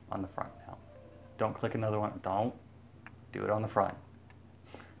bird on the front now. Don't click another one. Don't. Do it on the front.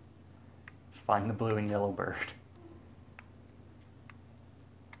 Just find the blue and yellow bird.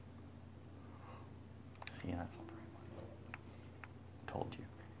 See, that's not the right one. Told you.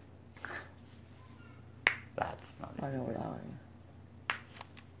 That's not it. I know what that one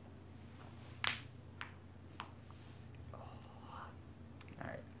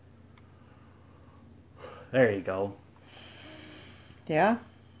Alright. There you go. is. Yeah?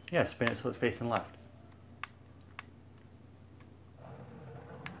 Yeah, spin it so it's facing left.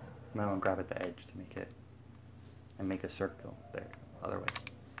 Might want to grab at the edge to make it, and make a circle. There, other way.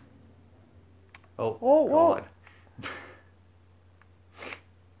 Oh, Oh, whoa. God.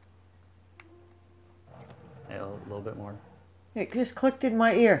 Yeah, a little bit more. It just clicked in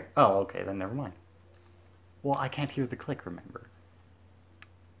my ear. Oh, okay, then never mind. Well, I can't hear the click, remember.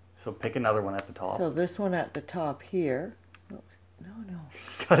 So pick another one at the top. So this one at the top here. No.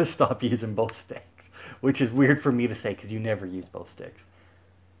 Gotta stop using both sticks, which is weird for me to say because you never use both sticks.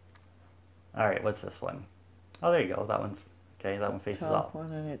 Alright, what's this one? Oh, there you go. That one's okay. That one faces Top up.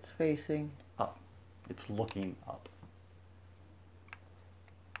 one, and it's facing. Up. It's looking up.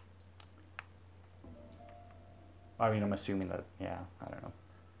 I mean, I'm assuming that, yeah, I don't know.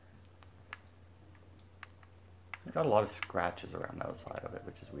 It's got a lot of scratches around the outside of it,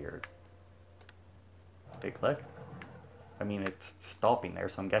 which is weird. Did it click? I mean, it's stopping there,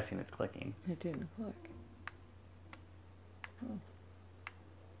 so I'm guessing it's clicking. It didn't click.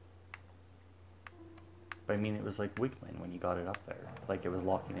 But I mean, it was like wiggling when you got it up there. Like it was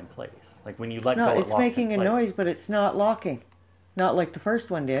locking in place. Like when you let No, go, it it's locks making in a place. noise, but it's not locking. Not like the first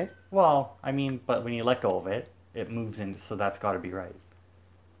one did. Well, I mean, but when you let go of it, it moves in, so that's got to be right.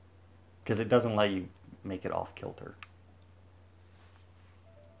 Because it doesn't let you make it off kilter.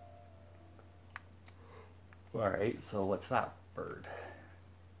 Alright, so what's that bird?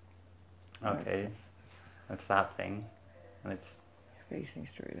 Okay, that's that thing. And it's, Facing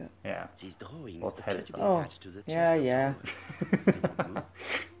straight up. yeah. These drawings Well, it's appear headed to be up. attached to the chest yeah, of yeah. drawers. They won't move.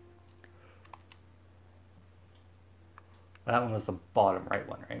 That one was the bottom right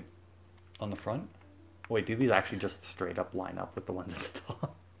one, right? On the front? Wait, do these actually just straight up line up with the ones at the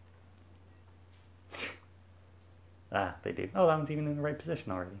top? Ah, they do. Oh, that one's even in the right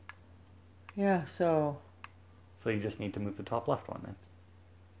position already. Yeah, so So you just need to move the top left one then.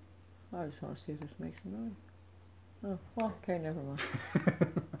 I just want to see if this makes a noise. Oh, well, okay, never mind.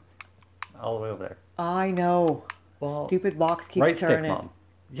 All the way over there. I know. Well, Stupid box keeps right stick, turning. Mom.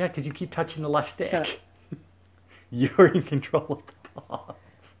 Yeah, because you keep touching the left Shut up. stick. You're in control of the box.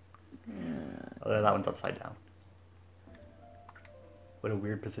 Oh, that one's upside down. What a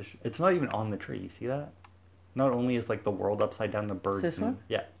weird position. It's not even on the tree. You see that? Not only is like the world upside down, the birds. This one?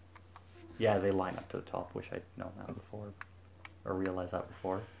 Yeah. Yeah, they line up to the top. Wish I'd known that before. Or realized that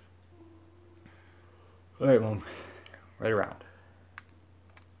before. Alright, Mom. Right around.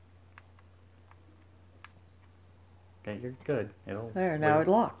 Okay, you're good. There, now it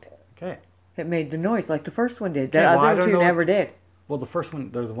locked. Okay. It made the noise like the first one did. Okay, The well, I other don't two know never did. Well, the first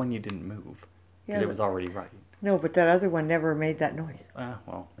one, the one you didn't move. Because Yeah, it was already right. No, but that other one never made that noise.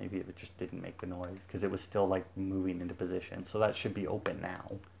 Well, maybe it just didn't make the noise. Because it was still, like, moving into position. So that should be open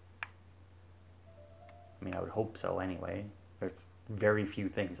now. I mean, I would hope so anyway. There's very few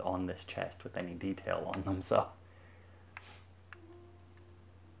things on this chest with any detail on them, so...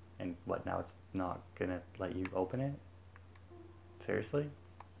 And what, now it's not gonna let you open it? Seriously?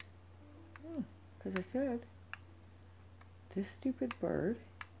 Because I said, this stupid bird.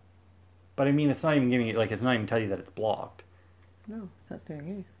 But I mean, it's not even giving you, like, it's not even telling you that it's blocked. No, it's not saying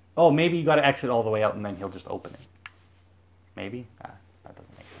anything. Oh, maybe you gotta exit all the way out and then he'll just open it. Maybe? That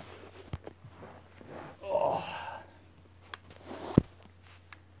doesn't make sense. Oh.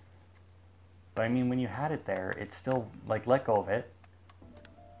 But I mean, when you had it there, it's still, like, let go of it.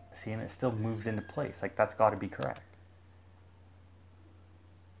 See, and it still moves into place. Like, that's gotta be correct.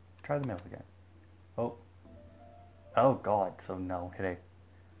 Try the middle again. Oh. Oh, God. So, no. Hit A.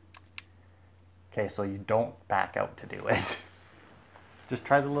 Okay, so you don't back out to do it. Just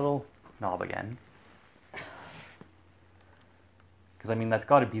try the little knob again. Because, I mean, that's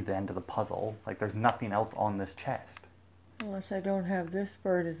got to be the end of the puzzle. Like, there's nothing else on this chest. Unless I don't have this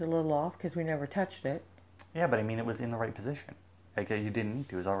bird is a little off because we never touched it. Yeah, but I mean, it was in the right position. Like, you didn't need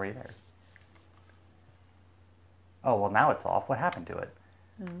to. It was already there. Oh, well, now it's off. What happened to it?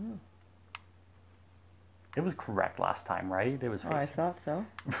 I don't know. It was correct last time, right? It was facing. Oh, I thought so.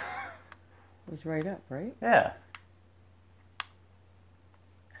 It was right up, right? Yeah.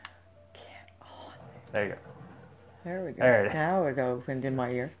 Get on. There you go. There we go. There it is. Now it opened in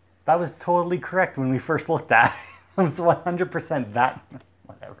my ear. That was totally correct when we first looked at it. It was 100% that.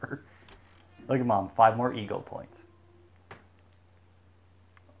 Whatever. Look at Mom. 5 more ego points.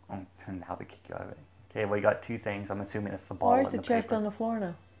 And now they kick you out of it. Okay, well, you got 2 things. I'm assuming it's the ball Why and is the the chest paper. on the floor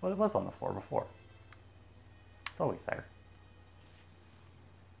now? Well, it was on the floor before. It's always there.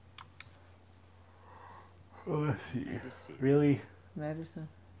 Oh, let's see. Medicine. Really? Medicine.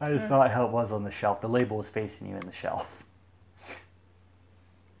 I just thought how it was on the shelf. The label was facing you in the shelf.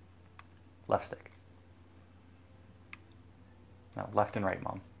 Left stick. No, left and right,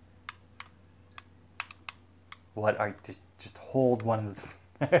 Mom. What are just hold one of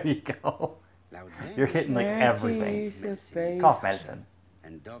the... There you go. Loud You're hitting like everything. Face. Cough medicine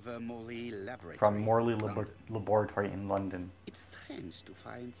And Dover Morley Laboratory. from Morley London. Laboratory in London. It's strange to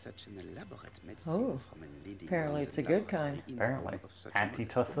find such an elaborate medicine Oh, from a leading apparently it's a London good kind. laboratory in the Apparently, home of such a modest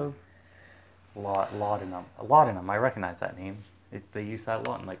antitussive. woman. Laudanum. I recognize that name. They use that a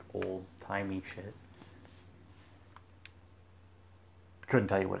lot in like old timey shit. Couldn't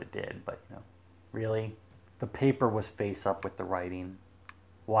tell you what it did, but you know, really, the paper was face up with the writing.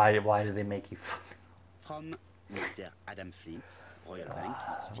 Why did they make you? From Mr. Adam Flint, Royal Bank,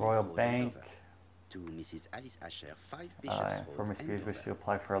 Eastfield Royal Road, Bank. Dover. To Mrs. Alice Asher, 5 Bishops For Road, Miss Spears, wish to Andover.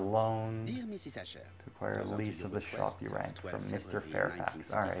 apply for a loan Dear Mrs. Asher, to acquire a further to lease your of the request shop you of rent 12 from Mr. February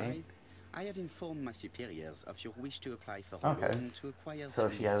Fairfax. All right. 1975, I have informed my superiors of your wish to apply for a Okay. loan to acquire So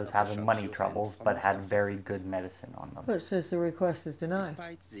the she lease was of the having shop money you rent troubles, from but had Mr. very Fairfax. good medicine on them. But it says the request is denied.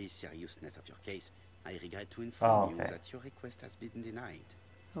 Despite the seriousness of your case, I regret to inform you okay. that your request has been denied.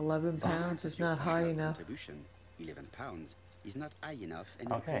 11 The amount pounds of is your not high personal enough. Contribution, 11 pounds, is not high enough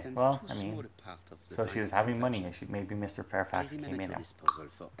and Okay, represents well, too I mean, small a part of the So she was final having money transaction. issue. Maybe Mr. I Fairfax remain came at in your out. disposal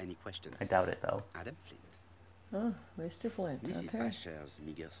for any questions. I doubt it though. Adam Flint. Oh, Mr. Flint. Mrs. Okay. Asher's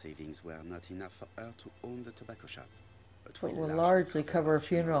meager savings were not enough for her to own the tobacco shop. But But will largely largely cover her a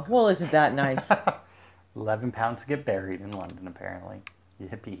funeral. costs. Well, isn't that nice? 11 pounds to get buried in London, apparently.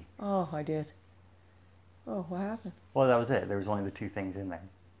 Yippee. Oh, I did. Oh, what happened? Well, that was it. There was only the 2 things in there.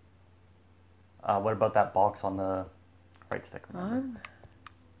 What about that box on the right stick? Remember?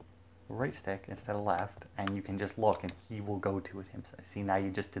 Right stick instead of left, and you can just look, and he will go to it himself. See, now you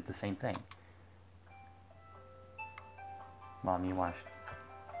just did the same thing. Mom, you watched.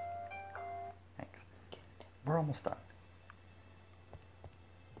 Thanks. We're almost done.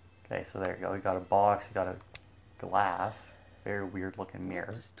 Okay, so there you go. You got a box. You got a glass. Very weird looking mirror.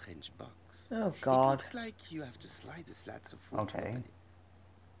 What a strange box. Oh, It God. looks like you have to slide the slats of wood to Okay. open it.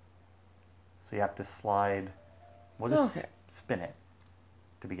 So you have to slide. We'll just Okay. spin it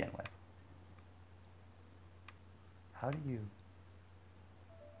to begin with. How do you?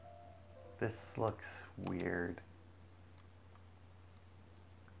 This looks weird.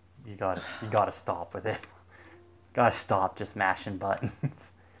 You gotta stop with it. Gotta stop just mashing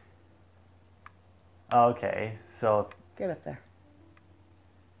buttons. Okay, so, Get up there.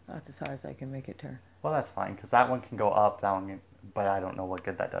 Not as high as I can make it turn. well, that's fine, because that one can go up, that one can, but I don't know what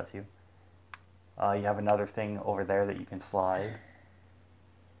good that does you. You have another thing over there that you can slide.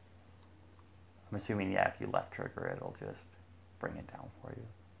 I'm assuming, yeah, if you left trigger it, it'll just bring it down for you.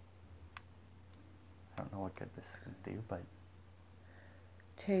 I don't know what good this is going to do, but...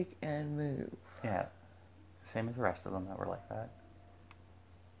 Take and move. Yeah, same as the rest of them that were like that.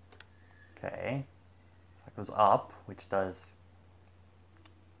 Okay, so that goes up, which does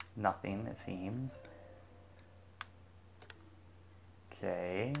nothing, it seems.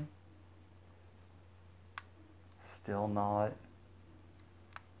 Okay. Still not.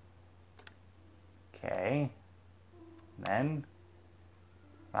 Okay. And then,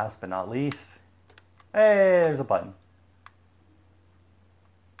 last but not least, hey, there's a button.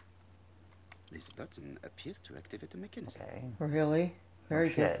 This button appears to activate the mechanism. Okay. Really? Very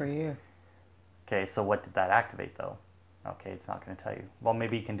good shit. for you. Okay, so what did that activate though? Okay, it's not going to tell you. Well,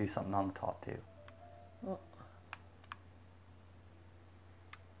 maybe you can do something on the top too. Well,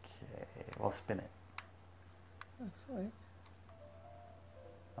 Okay, we'll spin it. that's right.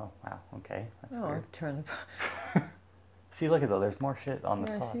 Oh, wow, okay, that's Oh, weird. I turn the... See, look at though, there's more shit on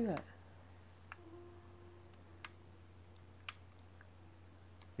the Yeah, side. I see that.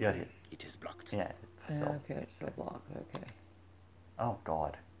 Yeah, here. It is blocked. Yeah, it's Yeah, still. okay, it's still blocked. Okay. Oh,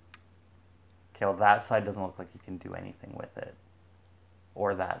 God. Okay, well, that side doesn't look like you can do anything with it.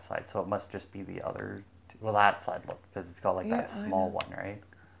 Or that side, so it must just be the other. Well, that side, look, because it's got like Yeah, that I small know. one, right?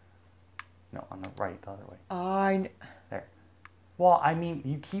 No, on the right, the other way. There. Well, I mean,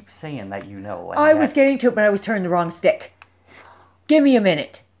 you keep saying that you know. And I was yet getting to it, but I was turning the wrong stick. Give me a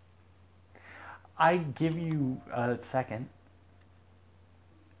minute. I give you a second.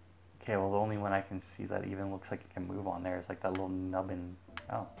 Okay, well, the only one I can see that even looks like it can move on there is like that little nubbin.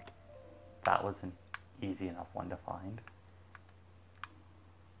 Oh, that was an easy enough one to find.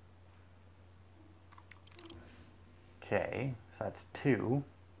 Okay, so that's 2.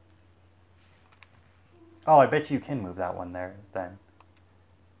 Oh, I bet you can move that one there then.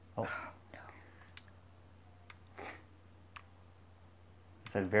 Oh.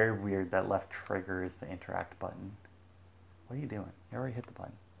 It said very weird that left trigger is the interact button. What are you doing? You already hit the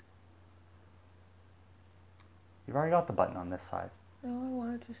button. You've already got the button on this side. No, I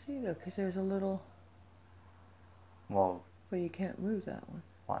wanted to see though, because there's a little... Well, But you can't move that one.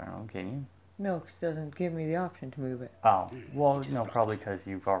 I don't know, can you? No, because it doesn't give me the option to move it. Oh, well, It is no, blocked. probably because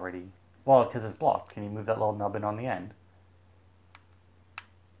you've already... Well, because it's blocked. Can you move that little nubbin on the end?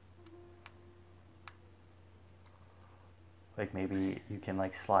 Like maybe you can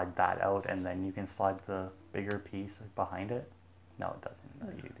like slide that out and then you can slide the bigger piece behind it? No, it doesn't. No,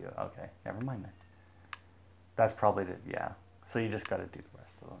 you do it. Okay, never mind then. That's probably just, yeah. So you just got to do the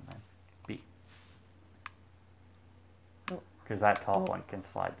rest of them then. B. Oh. Because that top Oh. one can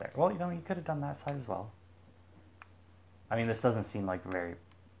slide there. Well, you know, you could have done that side as well. I mean, this doesn't seem like very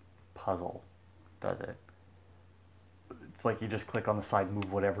puzzle, does it? It's like you just click on the side,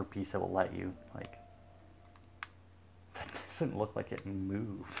 move whatever piece it will let you. Like, that doesn't look like it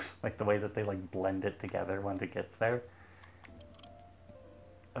moves. Like the way that they like blend it together once it gets there.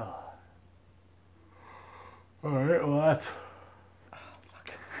 Ugh. Alright, well that's... Oh,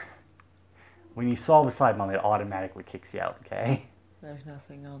 fuck. When you solve a side mom, it automatically kicks you out, okay? There's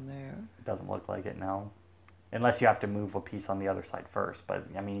nothing on there. It doesn't look like it, no. Unless you have to move a piece on the other side first. But,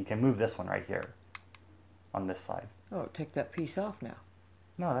 I mean, you can move this one right here. On this side. Oh, take that piece off now.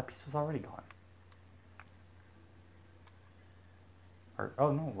 No, that piece was already gone. Or,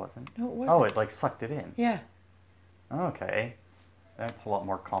 oh, no, it wasn't. No, it wasn't. Oh, it, like, sucked it in. Yeah. Okay. That's a lot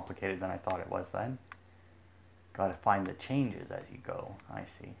more complicated than I thought it was then. Gotta find the changes as you go. I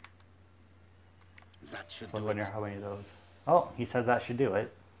see. That should So I do wonder it. how many of those... Oh, he said that should do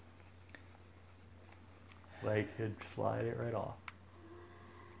it. Like, he'd slide it right off.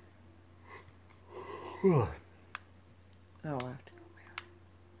 Oh, I have to go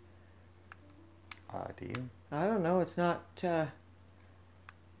back. Do you? I don't know. It's not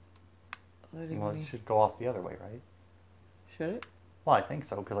letting Well, me. it should go off the other way, right? Should it? Well, I think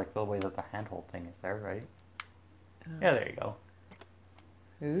so, because like the way that the handhold thing is there, right? Yeah, there you go.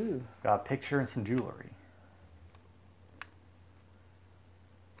 Ooh. Got a picture and some jewelry.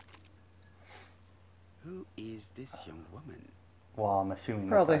 Who is this young woman? Well, I'm assuming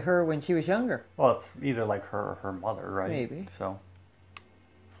that Probably that- her when she was younger. Well, it's either like her or her mother, right? Maybe. So,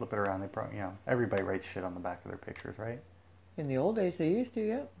 flip it around. They probably, you know, everybody writes shit on the back of their pictures, right? In the old days, they used to,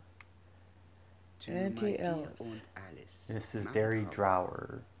 yeah. To Auntie my dear Alice. Aunt Alice. This is Mount Derry Harbour.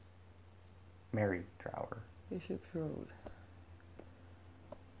 Drower. Mary Drower. Bishop's Road.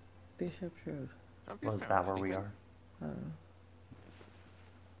 Bishop's Road. Have you Was found that where we anything? are?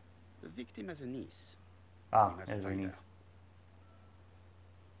 The victim has a niece. Ah, We must there's our find niece.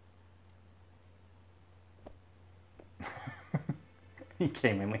 He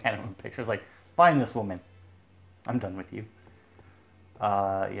came in, we had him in pictures like, find this woman. I'm done with you.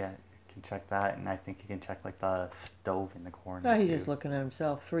 Yeah, you can check that, and I think you can check like the stove in the corner. Oh, he's too. just looking at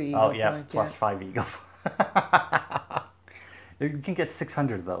himself. 3 Oh ego yeah, points, plus 5 ego. You can get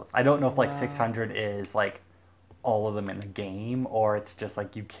 600 of those. I don't know if like Wow. 600 is like all of them in the game, or it's just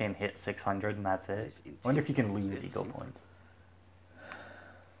like you can hit 600 and that's it. This I wonder if you can interior is lose very ego simple. points.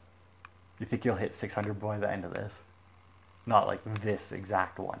 You think you'll hit 600 by the end of this? Not like this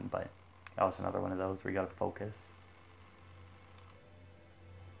exact one, but that was another one of those where you gotta focus.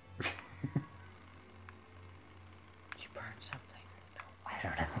 Did you burn something? I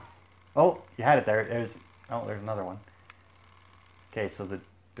don't know. Oh, you had it there. There's another one. Okay, so the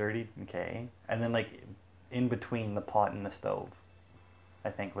dirty, okay. And then like in between the pot and the stove, I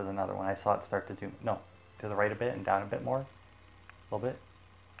think was another one. I saw it start to zoom. No, to the right a bit and down a bit more. A little bit.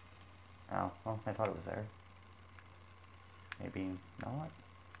 Oh, well, I thought it was there. Maybe not.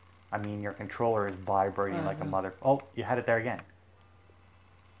 I mean, your controller is vibrating like a mother. Oh, you had it there again.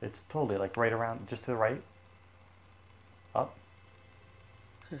 It's totally like right around, just to the right. Up.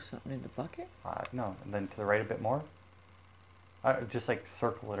 Is there something in the bucket? No, and then to the right a bit more. Just like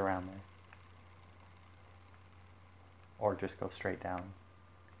circle it around there. Or just go straight down.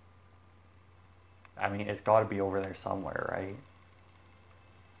 I mean, it's got to be over there somewhere, right?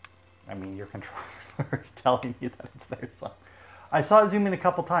 I mean, your controller is telling you that it's there somewhere. I saw it zoom in a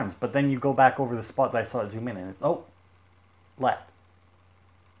couple times, but then you go back over the spot that I saw it zoom in and it's, oh, left.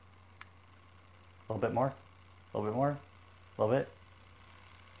 A little bit more. A little bit more. A little bit.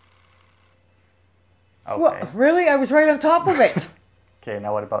 Okay. What? Really? I was right on top of it. Okay,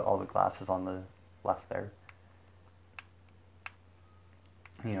 now what about all the glasses on the left there?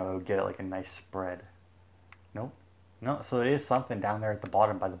 You know, it would get it like a nice spread. Nope. No, so it is something down there at the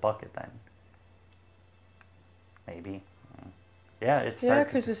bottom by the bucket then. Maybe. Yeah, it starts. Yeah,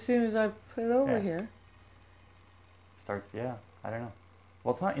 because as soon as I put it over Yeah. here. Starts, yeah. I don't know.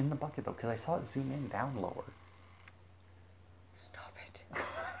 Well, it's not in the bucket though, because I saw it zoom in down lower. Stop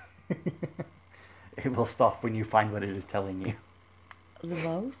it. It will stop when you find what it is telling you. The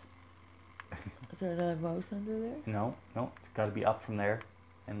mouse? Is there another mouse under there? No, it's got to be up from there.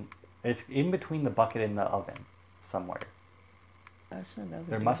 And it's in between the bucket and the oven somewhere. That's not oven.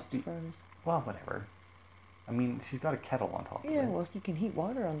 There that's must the be- furnace. Well, whatever. I mean, she's got a kettle on top of Yeah, it. well, you can heat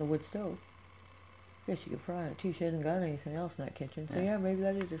water on the wood stove. Guess you could fry it too. She hasn't got anything else in that kitchen. So Yeah. yeah, maybe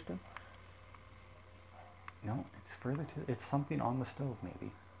that is her stove. No, it's further to... It's something on the stove,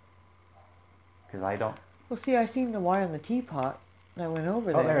 maybe. Because I don't... Well, see, I seen the wire on the teapot. And I went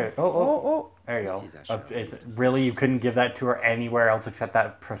over Oh, there. there it... Oh. There you This go. is actually It's really, you couldn't give that to her anywhere else except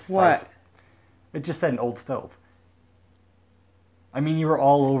that precise... What? It just said an old stove. I mean, you were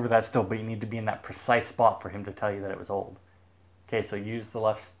all over that stove, but you need to be in that precise spot for him to tell you that it was old. Okay, so use the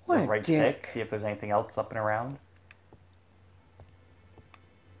What a right dick. stick. See if there's anything else up and around.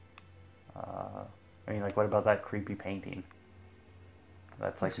 I mean, like, what about that creepy painting?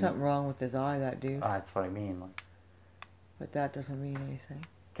 That's like... There's something wrong with his eye, that dude. That's what I mean. Like, But that doesn't mean anything.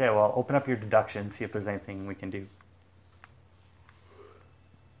 okay, well, open up your deduction, see if there's anything we can do.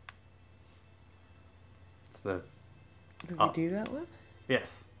 It's the... Did Oh. we do that one? Yes.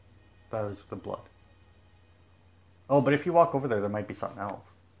 That was the blood. Oh, but if you walk over there might be something else.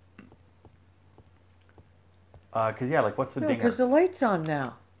 Because, yeah, like, what's the No, dinger? because the light's on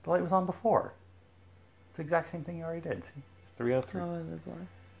now. The light was on before. It's the exact same thing you already did. See? 3 out of 3. Oh, and the blood.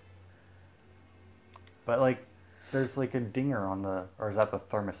 But, like, there's, like, a dinger on the... Or is that the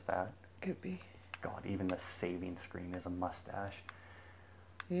thermostat? Could be. God, even the saving screen is a mustache.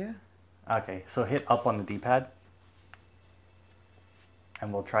 Yeah. Okay, so hit up on the D-pad.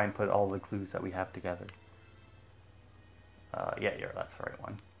 And we'll try and put all the clues that we have together. Yeah, that's the right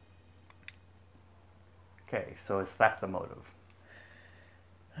one. Okay, so is theft the motive?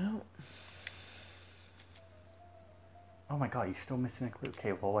 Oh. Oh my god, you're still missing a clue.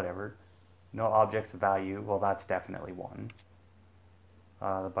 Okay, well, whatever. No objects of value. Well, that's definitely one.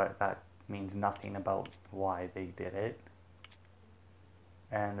 But that means nothing about why they did it.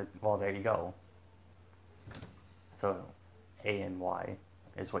 And, well, there you go. So, A and Y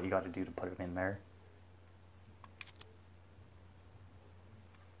is what you got to do to put them in there.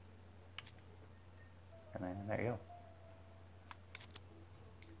 And then there you go.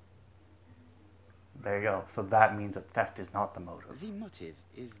 There you go. So that means that theft is not the motive. The motive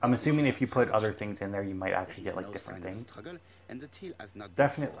is. I'm assuming if you put definitely other things in there, you might There actually is get like no different sign of things. struggle, and the till has not been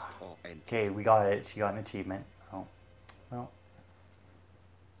Definitely. forced or emptied. Okay, we got it. She got an achievement. Oh, well,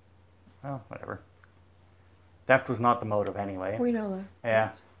 whatever. Theft was not the motive anyway. We know that. Yeah,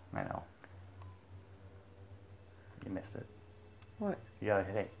 I know. You missed it. What? You gotta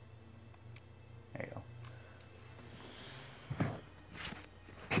hit A. There you go.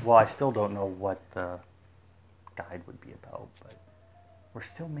 Well, I still don't know what the guide would be about, but we're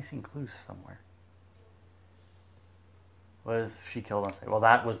still missing clues somewhere. Was she killed on site? Well,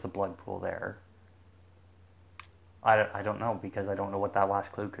 that was the blood pool there. I don't know, because I don't know what that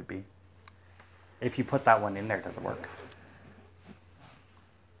last clue could be. If you put that one in there, does it work?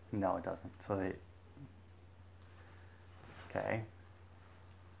 No, it doesn't. So they... Okay.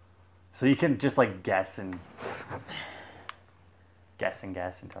 So you can just like guess and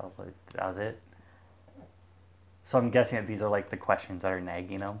until that was it. So I'm guessing that these are like the questions that are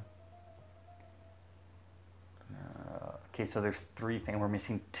nagging them. Okay, so there's 3 things. We're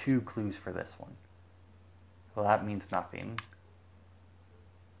missing 2 clues for this one. Well, that means nothing.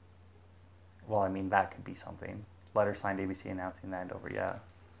 Well, I mean, that could be something. Letter signed ABC announcing the end over, yeah.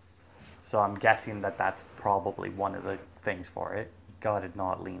 So I'm guessing that that's probably one of the things for it. God did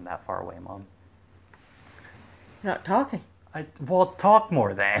not lean that far away, Mom. Not talking. Well, talk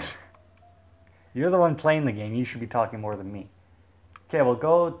more then. You're the one playing the game. You should be talking more than me. Okay, well,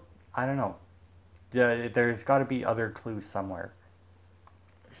 go... I don't know. Yeah, there's got to be other clues somewhere.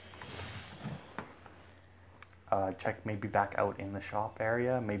 Check maybe back out in the shop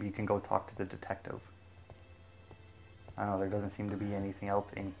area. Maybe you can go talk to the detective. I don't know, there doesn't seem to be anything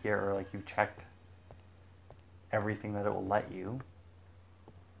else in here, or like you've checked everything that it will let you.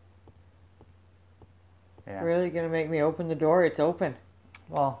 Yeah. Really gonna make me open the door? It's open.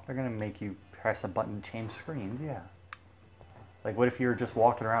 Well, they're gonna make you press a button to change screens, yeah. Like, what if you were just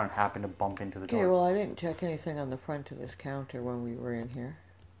walking around and happened to bump into the door? Okay, well, I didn't check anything on the front of this counter when we were in here.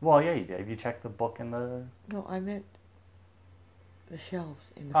 Well, yeah, you did. Have you checked the book in the... No, I meant the shelves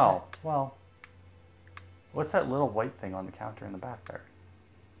in the Oh, front. well. What's that little white thing on the counter in the back there?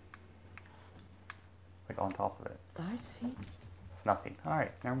 Like on top of it. I see. It's nothing.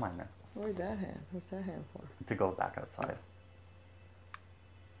 Alright, never mind then. Where'd that hand? What's that hand for? To go back outside.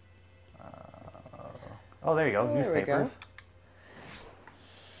 Oh, there you go. Oh, there we Newspapers. go.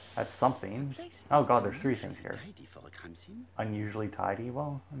 That's The something. place Oh is god, there's 3 things unusually here. tidy for a crime scene. Unusually tidy.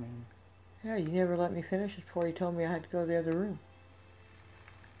 Well, I mean... Yeah, you never let me finish it before you told me I had to go to the other room.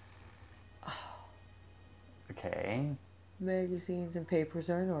 Okay. Magazines and papers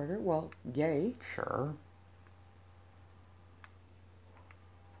are in order. Well, yay. Sure.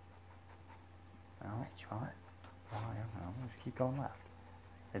 No, it's not. Well, I don't know. Just keep going left.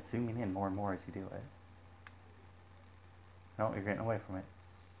 It's zooming in more and more as you do it. No, you're getting away from it.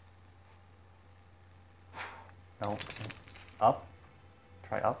 No. Up.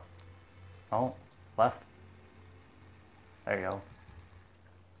 Try up. Oh, left. There you go.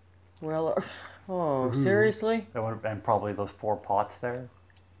 Well, oh, seriously? That would have been probably those 4 pots there.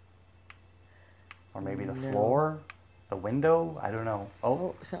 Or maybe the No. floor, the window, I don't know. Oh,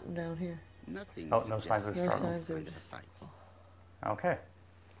 Oh, something down here. Nothing. Oh, no signs of suggests struggle. No signs sign of- of fight. okay.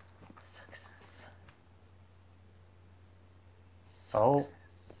 Success. So,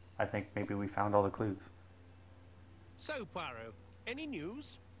 I think maybe we found all the clues. So, Poirot, any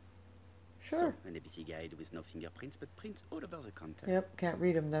news? Sure. So, an ABC guide with no fingerprints, but prints all over the counter. Yep, can't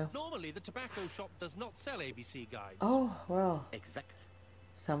read them though. Normally, the tobacco shop does not sell ABC guides. Oh, well. Exact.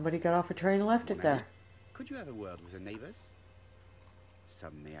 Somebody got off a train and left it Mon there. ami, could you have a word with the neighbors?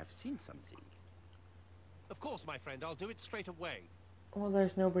 Some may have seen something. Of course, my friend, I'll do it straight away. Well,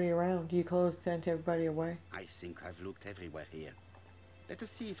 there's nobody around. You sent everybody away. I think I've looked everywhere here. Let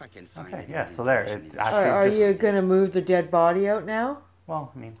us see if I can find Okay, any yeah, more so there, information it in the actually- shop. Are just- you gonna move the dead body out now?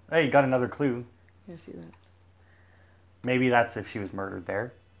 Well, I mean, hey, you got another clue. Yeah, see that. Maybe that's if she was murdered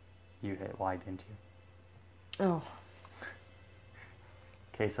there. You hit Y, didn't you? Oh,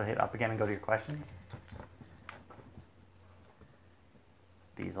 Okay, so hit up again and go to your questions.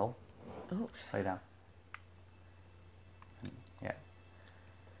 Diesel. oh, Lay down. Yeah.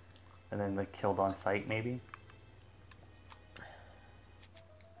 And then the killed on site, maybe?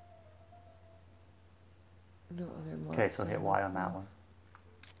 no other marks. Okay, so hit on Y it. on that one.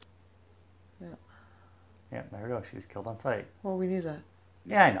 Yeah. Yeah, there we go. She was killed on site. Well, we knew that.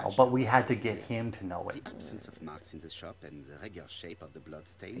 Yeah, I Mrs. know, Asher but we was had to happy get here. him to know it. The absence of marks in the shop and the regular shape of the blood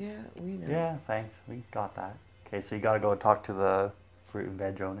stains. Yeah, we know. Yeah, thanks. We got that. Okay, so you gotta go talk to the fruit and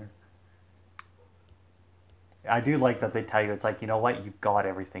veg owner. I do like that they tell you, it's like, you know what, you've got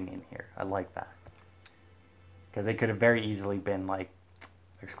everything in here. I like that. Because they could have very easily been like,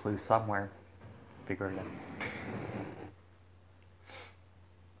 there's clues somewhere. Figure it out.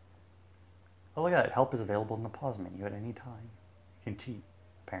 Oh, look at that. Help is available in the pause menu at any time. You can cheat,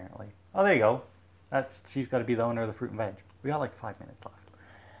 apparently. Oh, there you go. She's got to be the owner of the fruit and veg. We got like 5 minutes left.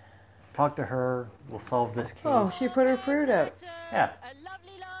 Talk to her. We'll solve this case. Oh, she put her fruit out. Yeah.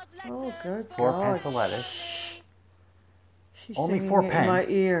 Oh, good 4 God. pence of lettuce. She's Only singing 4 it in my pence?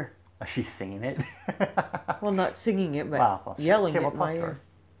 ear. She's singing it. Well, not singing it, but Wow, well, yelling okay, it we'll in my talk to her. ear.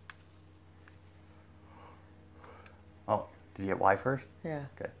 Oh, did you get Y first? Yeah.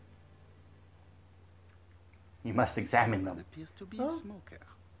 Good. You must examine One them. appears to be Oh. a smoker.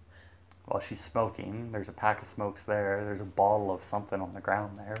 While she's smoking, there's a pack of smokes there. There's a bottle of something on the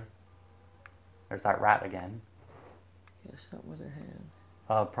ground there. There's that rat again. Yeah, something with her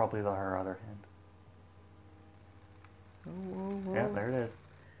hand. Probably her other hand. Oh, whoa, whoa. Yeah, there it is.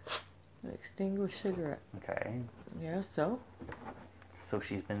 An extinguished cigarette. Okay. Yeah, so? So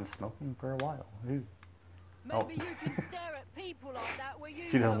she's been smoking for a while. Ooh. Maybe you can stare at people like that where you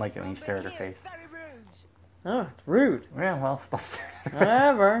She doesn't come like it when from, you stare at but her here it's face. very rude. Oh, it's rude. Yeah, well, stop staring at her.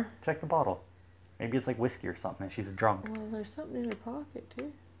 Whatever. Check the bottle. Maybe it's like whiskey or something and she's a drunk. Well, there's something in her pocket,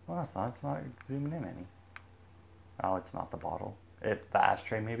 too. Well, that's not. It's not zooming in any. Oh, it's not the bottle. The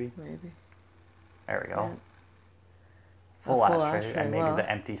ashtray, maybe? Maybe. There we go. Yeah. Full, A full ashtray, ashtray, and maybe well,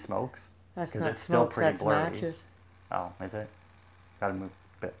 the empty smokes. That's 'Cause not it's still smoke, pretty that's blurry. matches. Oh, is it? Gotta move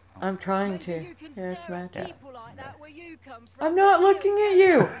a bit. Oh. I'm trying Maybe to. you can Yeah, it's stare at matches. people like that where you come from. I'm not but here looking it's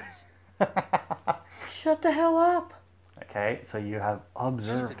at very you. rude. Shut the hell up. Okay, so you have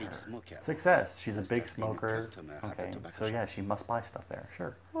observed She's a big her. smoker. Success. She's a Must big have been a smoker. customer at the Okay, tobacco so yeah, shop. she must buy stuff there.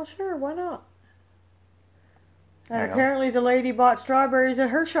 Sure. Well, sure, why not? There And you go. apparently the lady bought strawberries at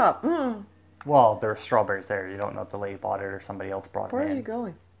her shop. Well, there's strawberries there. You don't know if the lady bought it or somebody else brought Where it are in. you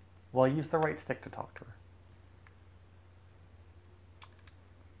going? Well, use the right stick to talk to her.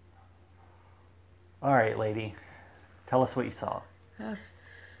 All right, lady. Tell us what you saw. That's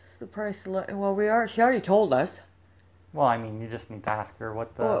the price of well, she already told us. Well, I mean, you just need to ask her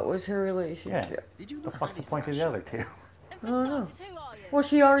what the... What was her relationship? Did you the know fuck's the Alice point of the Marshall? other two? And for Oh, no. starters, who are you? Well,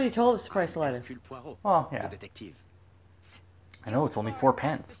 she already told us the price of I'm lettuce. Hercule Poirot, Well, the yeah. detective. I know it's only 4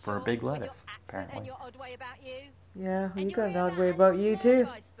 pence for a big With your lettuce, accent apparently. And your odd way about you. Yeah, And you got an you're odd in way that about handsome you nerve,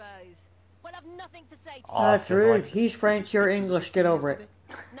 too. I suppose. Well, I've nothing to say to Oh, That's she's rude. like- He's French, you're English. Get over it.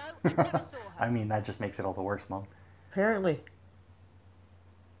 you. No, I never saw her. I mean, that just makes it all the worse, Mom. Apparently.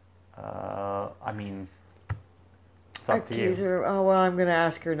 I mean, it's up to Accuse you. her. Oh, well, I'm going to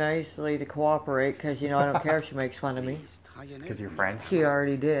ask her nicely to cooperate because, I don't care if she makes fun of me. Please try and Because help you're me. French. She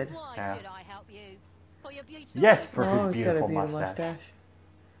already did. Why Yeah. should I help you? For your beautiful Yes, for mustache? his Oh, he's got a beautiful beautiful mustache. mustache.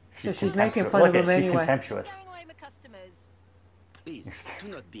 So She's she's making contemptuous. fun Look of at him she's anyway. contemptuous. Scaring away my customers. Please, do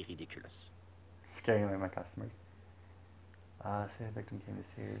not be ridiculous. Scaring away my customers. Say the victim came to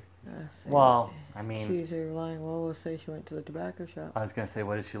see her. Say Well, I mean, Accuse her of lying. Well, we'll say she went to the tobacco shop. I was going to say,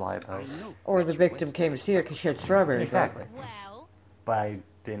 what did she lie I about? know. Or that the you victim went came to see her because she had strawberries, Exactly. Well, But I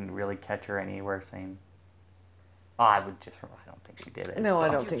didn't really catch her anywhere saying, oh, I don't think she did it. No, I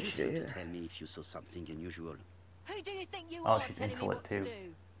It's don't your think she duty did to either. tell me if you saw something unusual. who do you think you Oh, are she's telling me insolent what to too.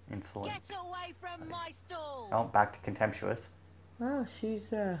 do? Insolent. Get away from my stall. Oh, back to contemptuous. Oh,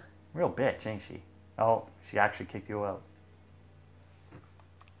 she's, Real bitch, ain't she? Oh, she actually kicked you out.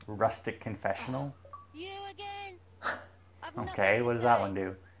 Rustic confessional? You again? I've nothing Okay, to what does that say. one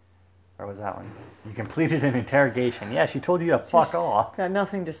do? Or was that one? You completed an interrogation. Yeah, she told you to fuck She's off. got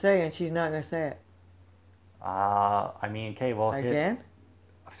nothing to say and she's not going to say it. I mean, okay, well, Again?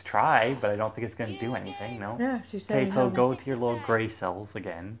 try, but I don't think it's going to do anything, no? Yeah, she said. Okay, so no. go to your little gray cells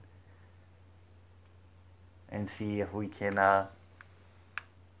again. And see if we can,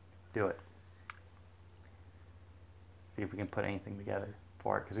 do it. See if we can put anything together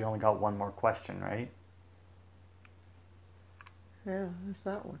for it, because we only got one more question, right? Yeah, there's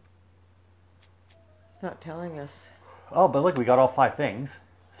that one. It's not telling us. Oh, but look, we got all 5 things,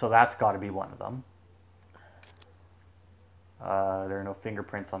 so that's got to be one of them. There are no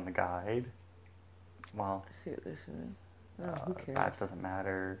fingerprints on the guide. Well, Let's see what this is. Oh, who cares? that doesn't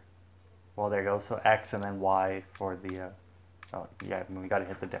matter. Well, there you go. So X and then Y for the. Oh, yeah, I mean, we got to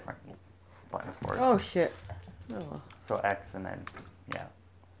hit the different buttons for it. Oh, shit. Oh, well. So X and then, yeah.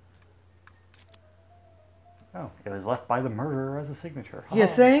 Oh, it was left by the murderer as a signature. You Oh.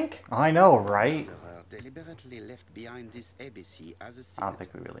 think? I know, right? Murderer deliberately left behind this ABC as a I signature. don't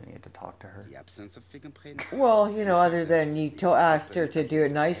think we really need to talk to her. The absence of fingerprints. Well, other than you asked her to do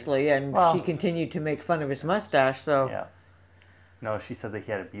it nicely and Well- she continued to make fun of his mustache, so. Yeah. No, she said that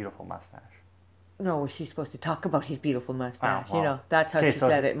he had a beautiful mustache. No, was she supposed to talk about his beautiful mustache? well. You know, that's how Okay, she so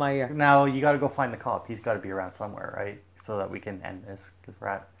said it in my ear. Now you got to go find the cop. He's got to be around somewhere, right? So that we can end this because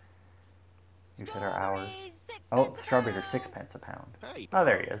we've hit our hour. Strawberries, 6 Oh, pence a strawberries are pound. 6 pence a pound. Hey, Oh,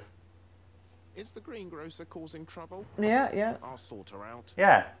 there he is. is the greengrocer causing trouble? Yeah, yeah. I'll sort her out.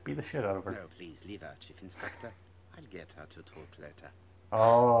 Yeah, beat the shit out of her. No, please, leave her, Chief Inspector. I'll get her to talk later.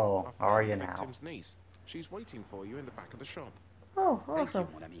 Oh, I how are found you the now? victim's niece. She's waiting for you in the back of the shop. Oh, Thank you, awesome.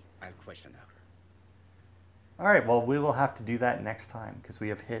 mon ami. I'll question her. All right, well, we will have to do that next time because we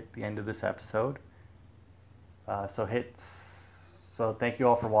have hit the end of this episode. So thank you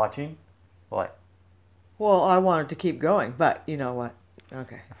all for watching. What? Well, I wanted to keep going, but you know what?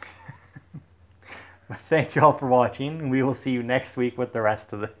 Okay. Thank you all for watching. We will see you next week with the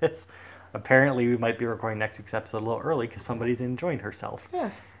rest of this. Apparently, we might be recording next week's episode a little early because somebody's enjoying herself.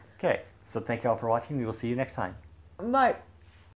 Yes. Okay, so thank you all for watching. We will see you next time. Bye.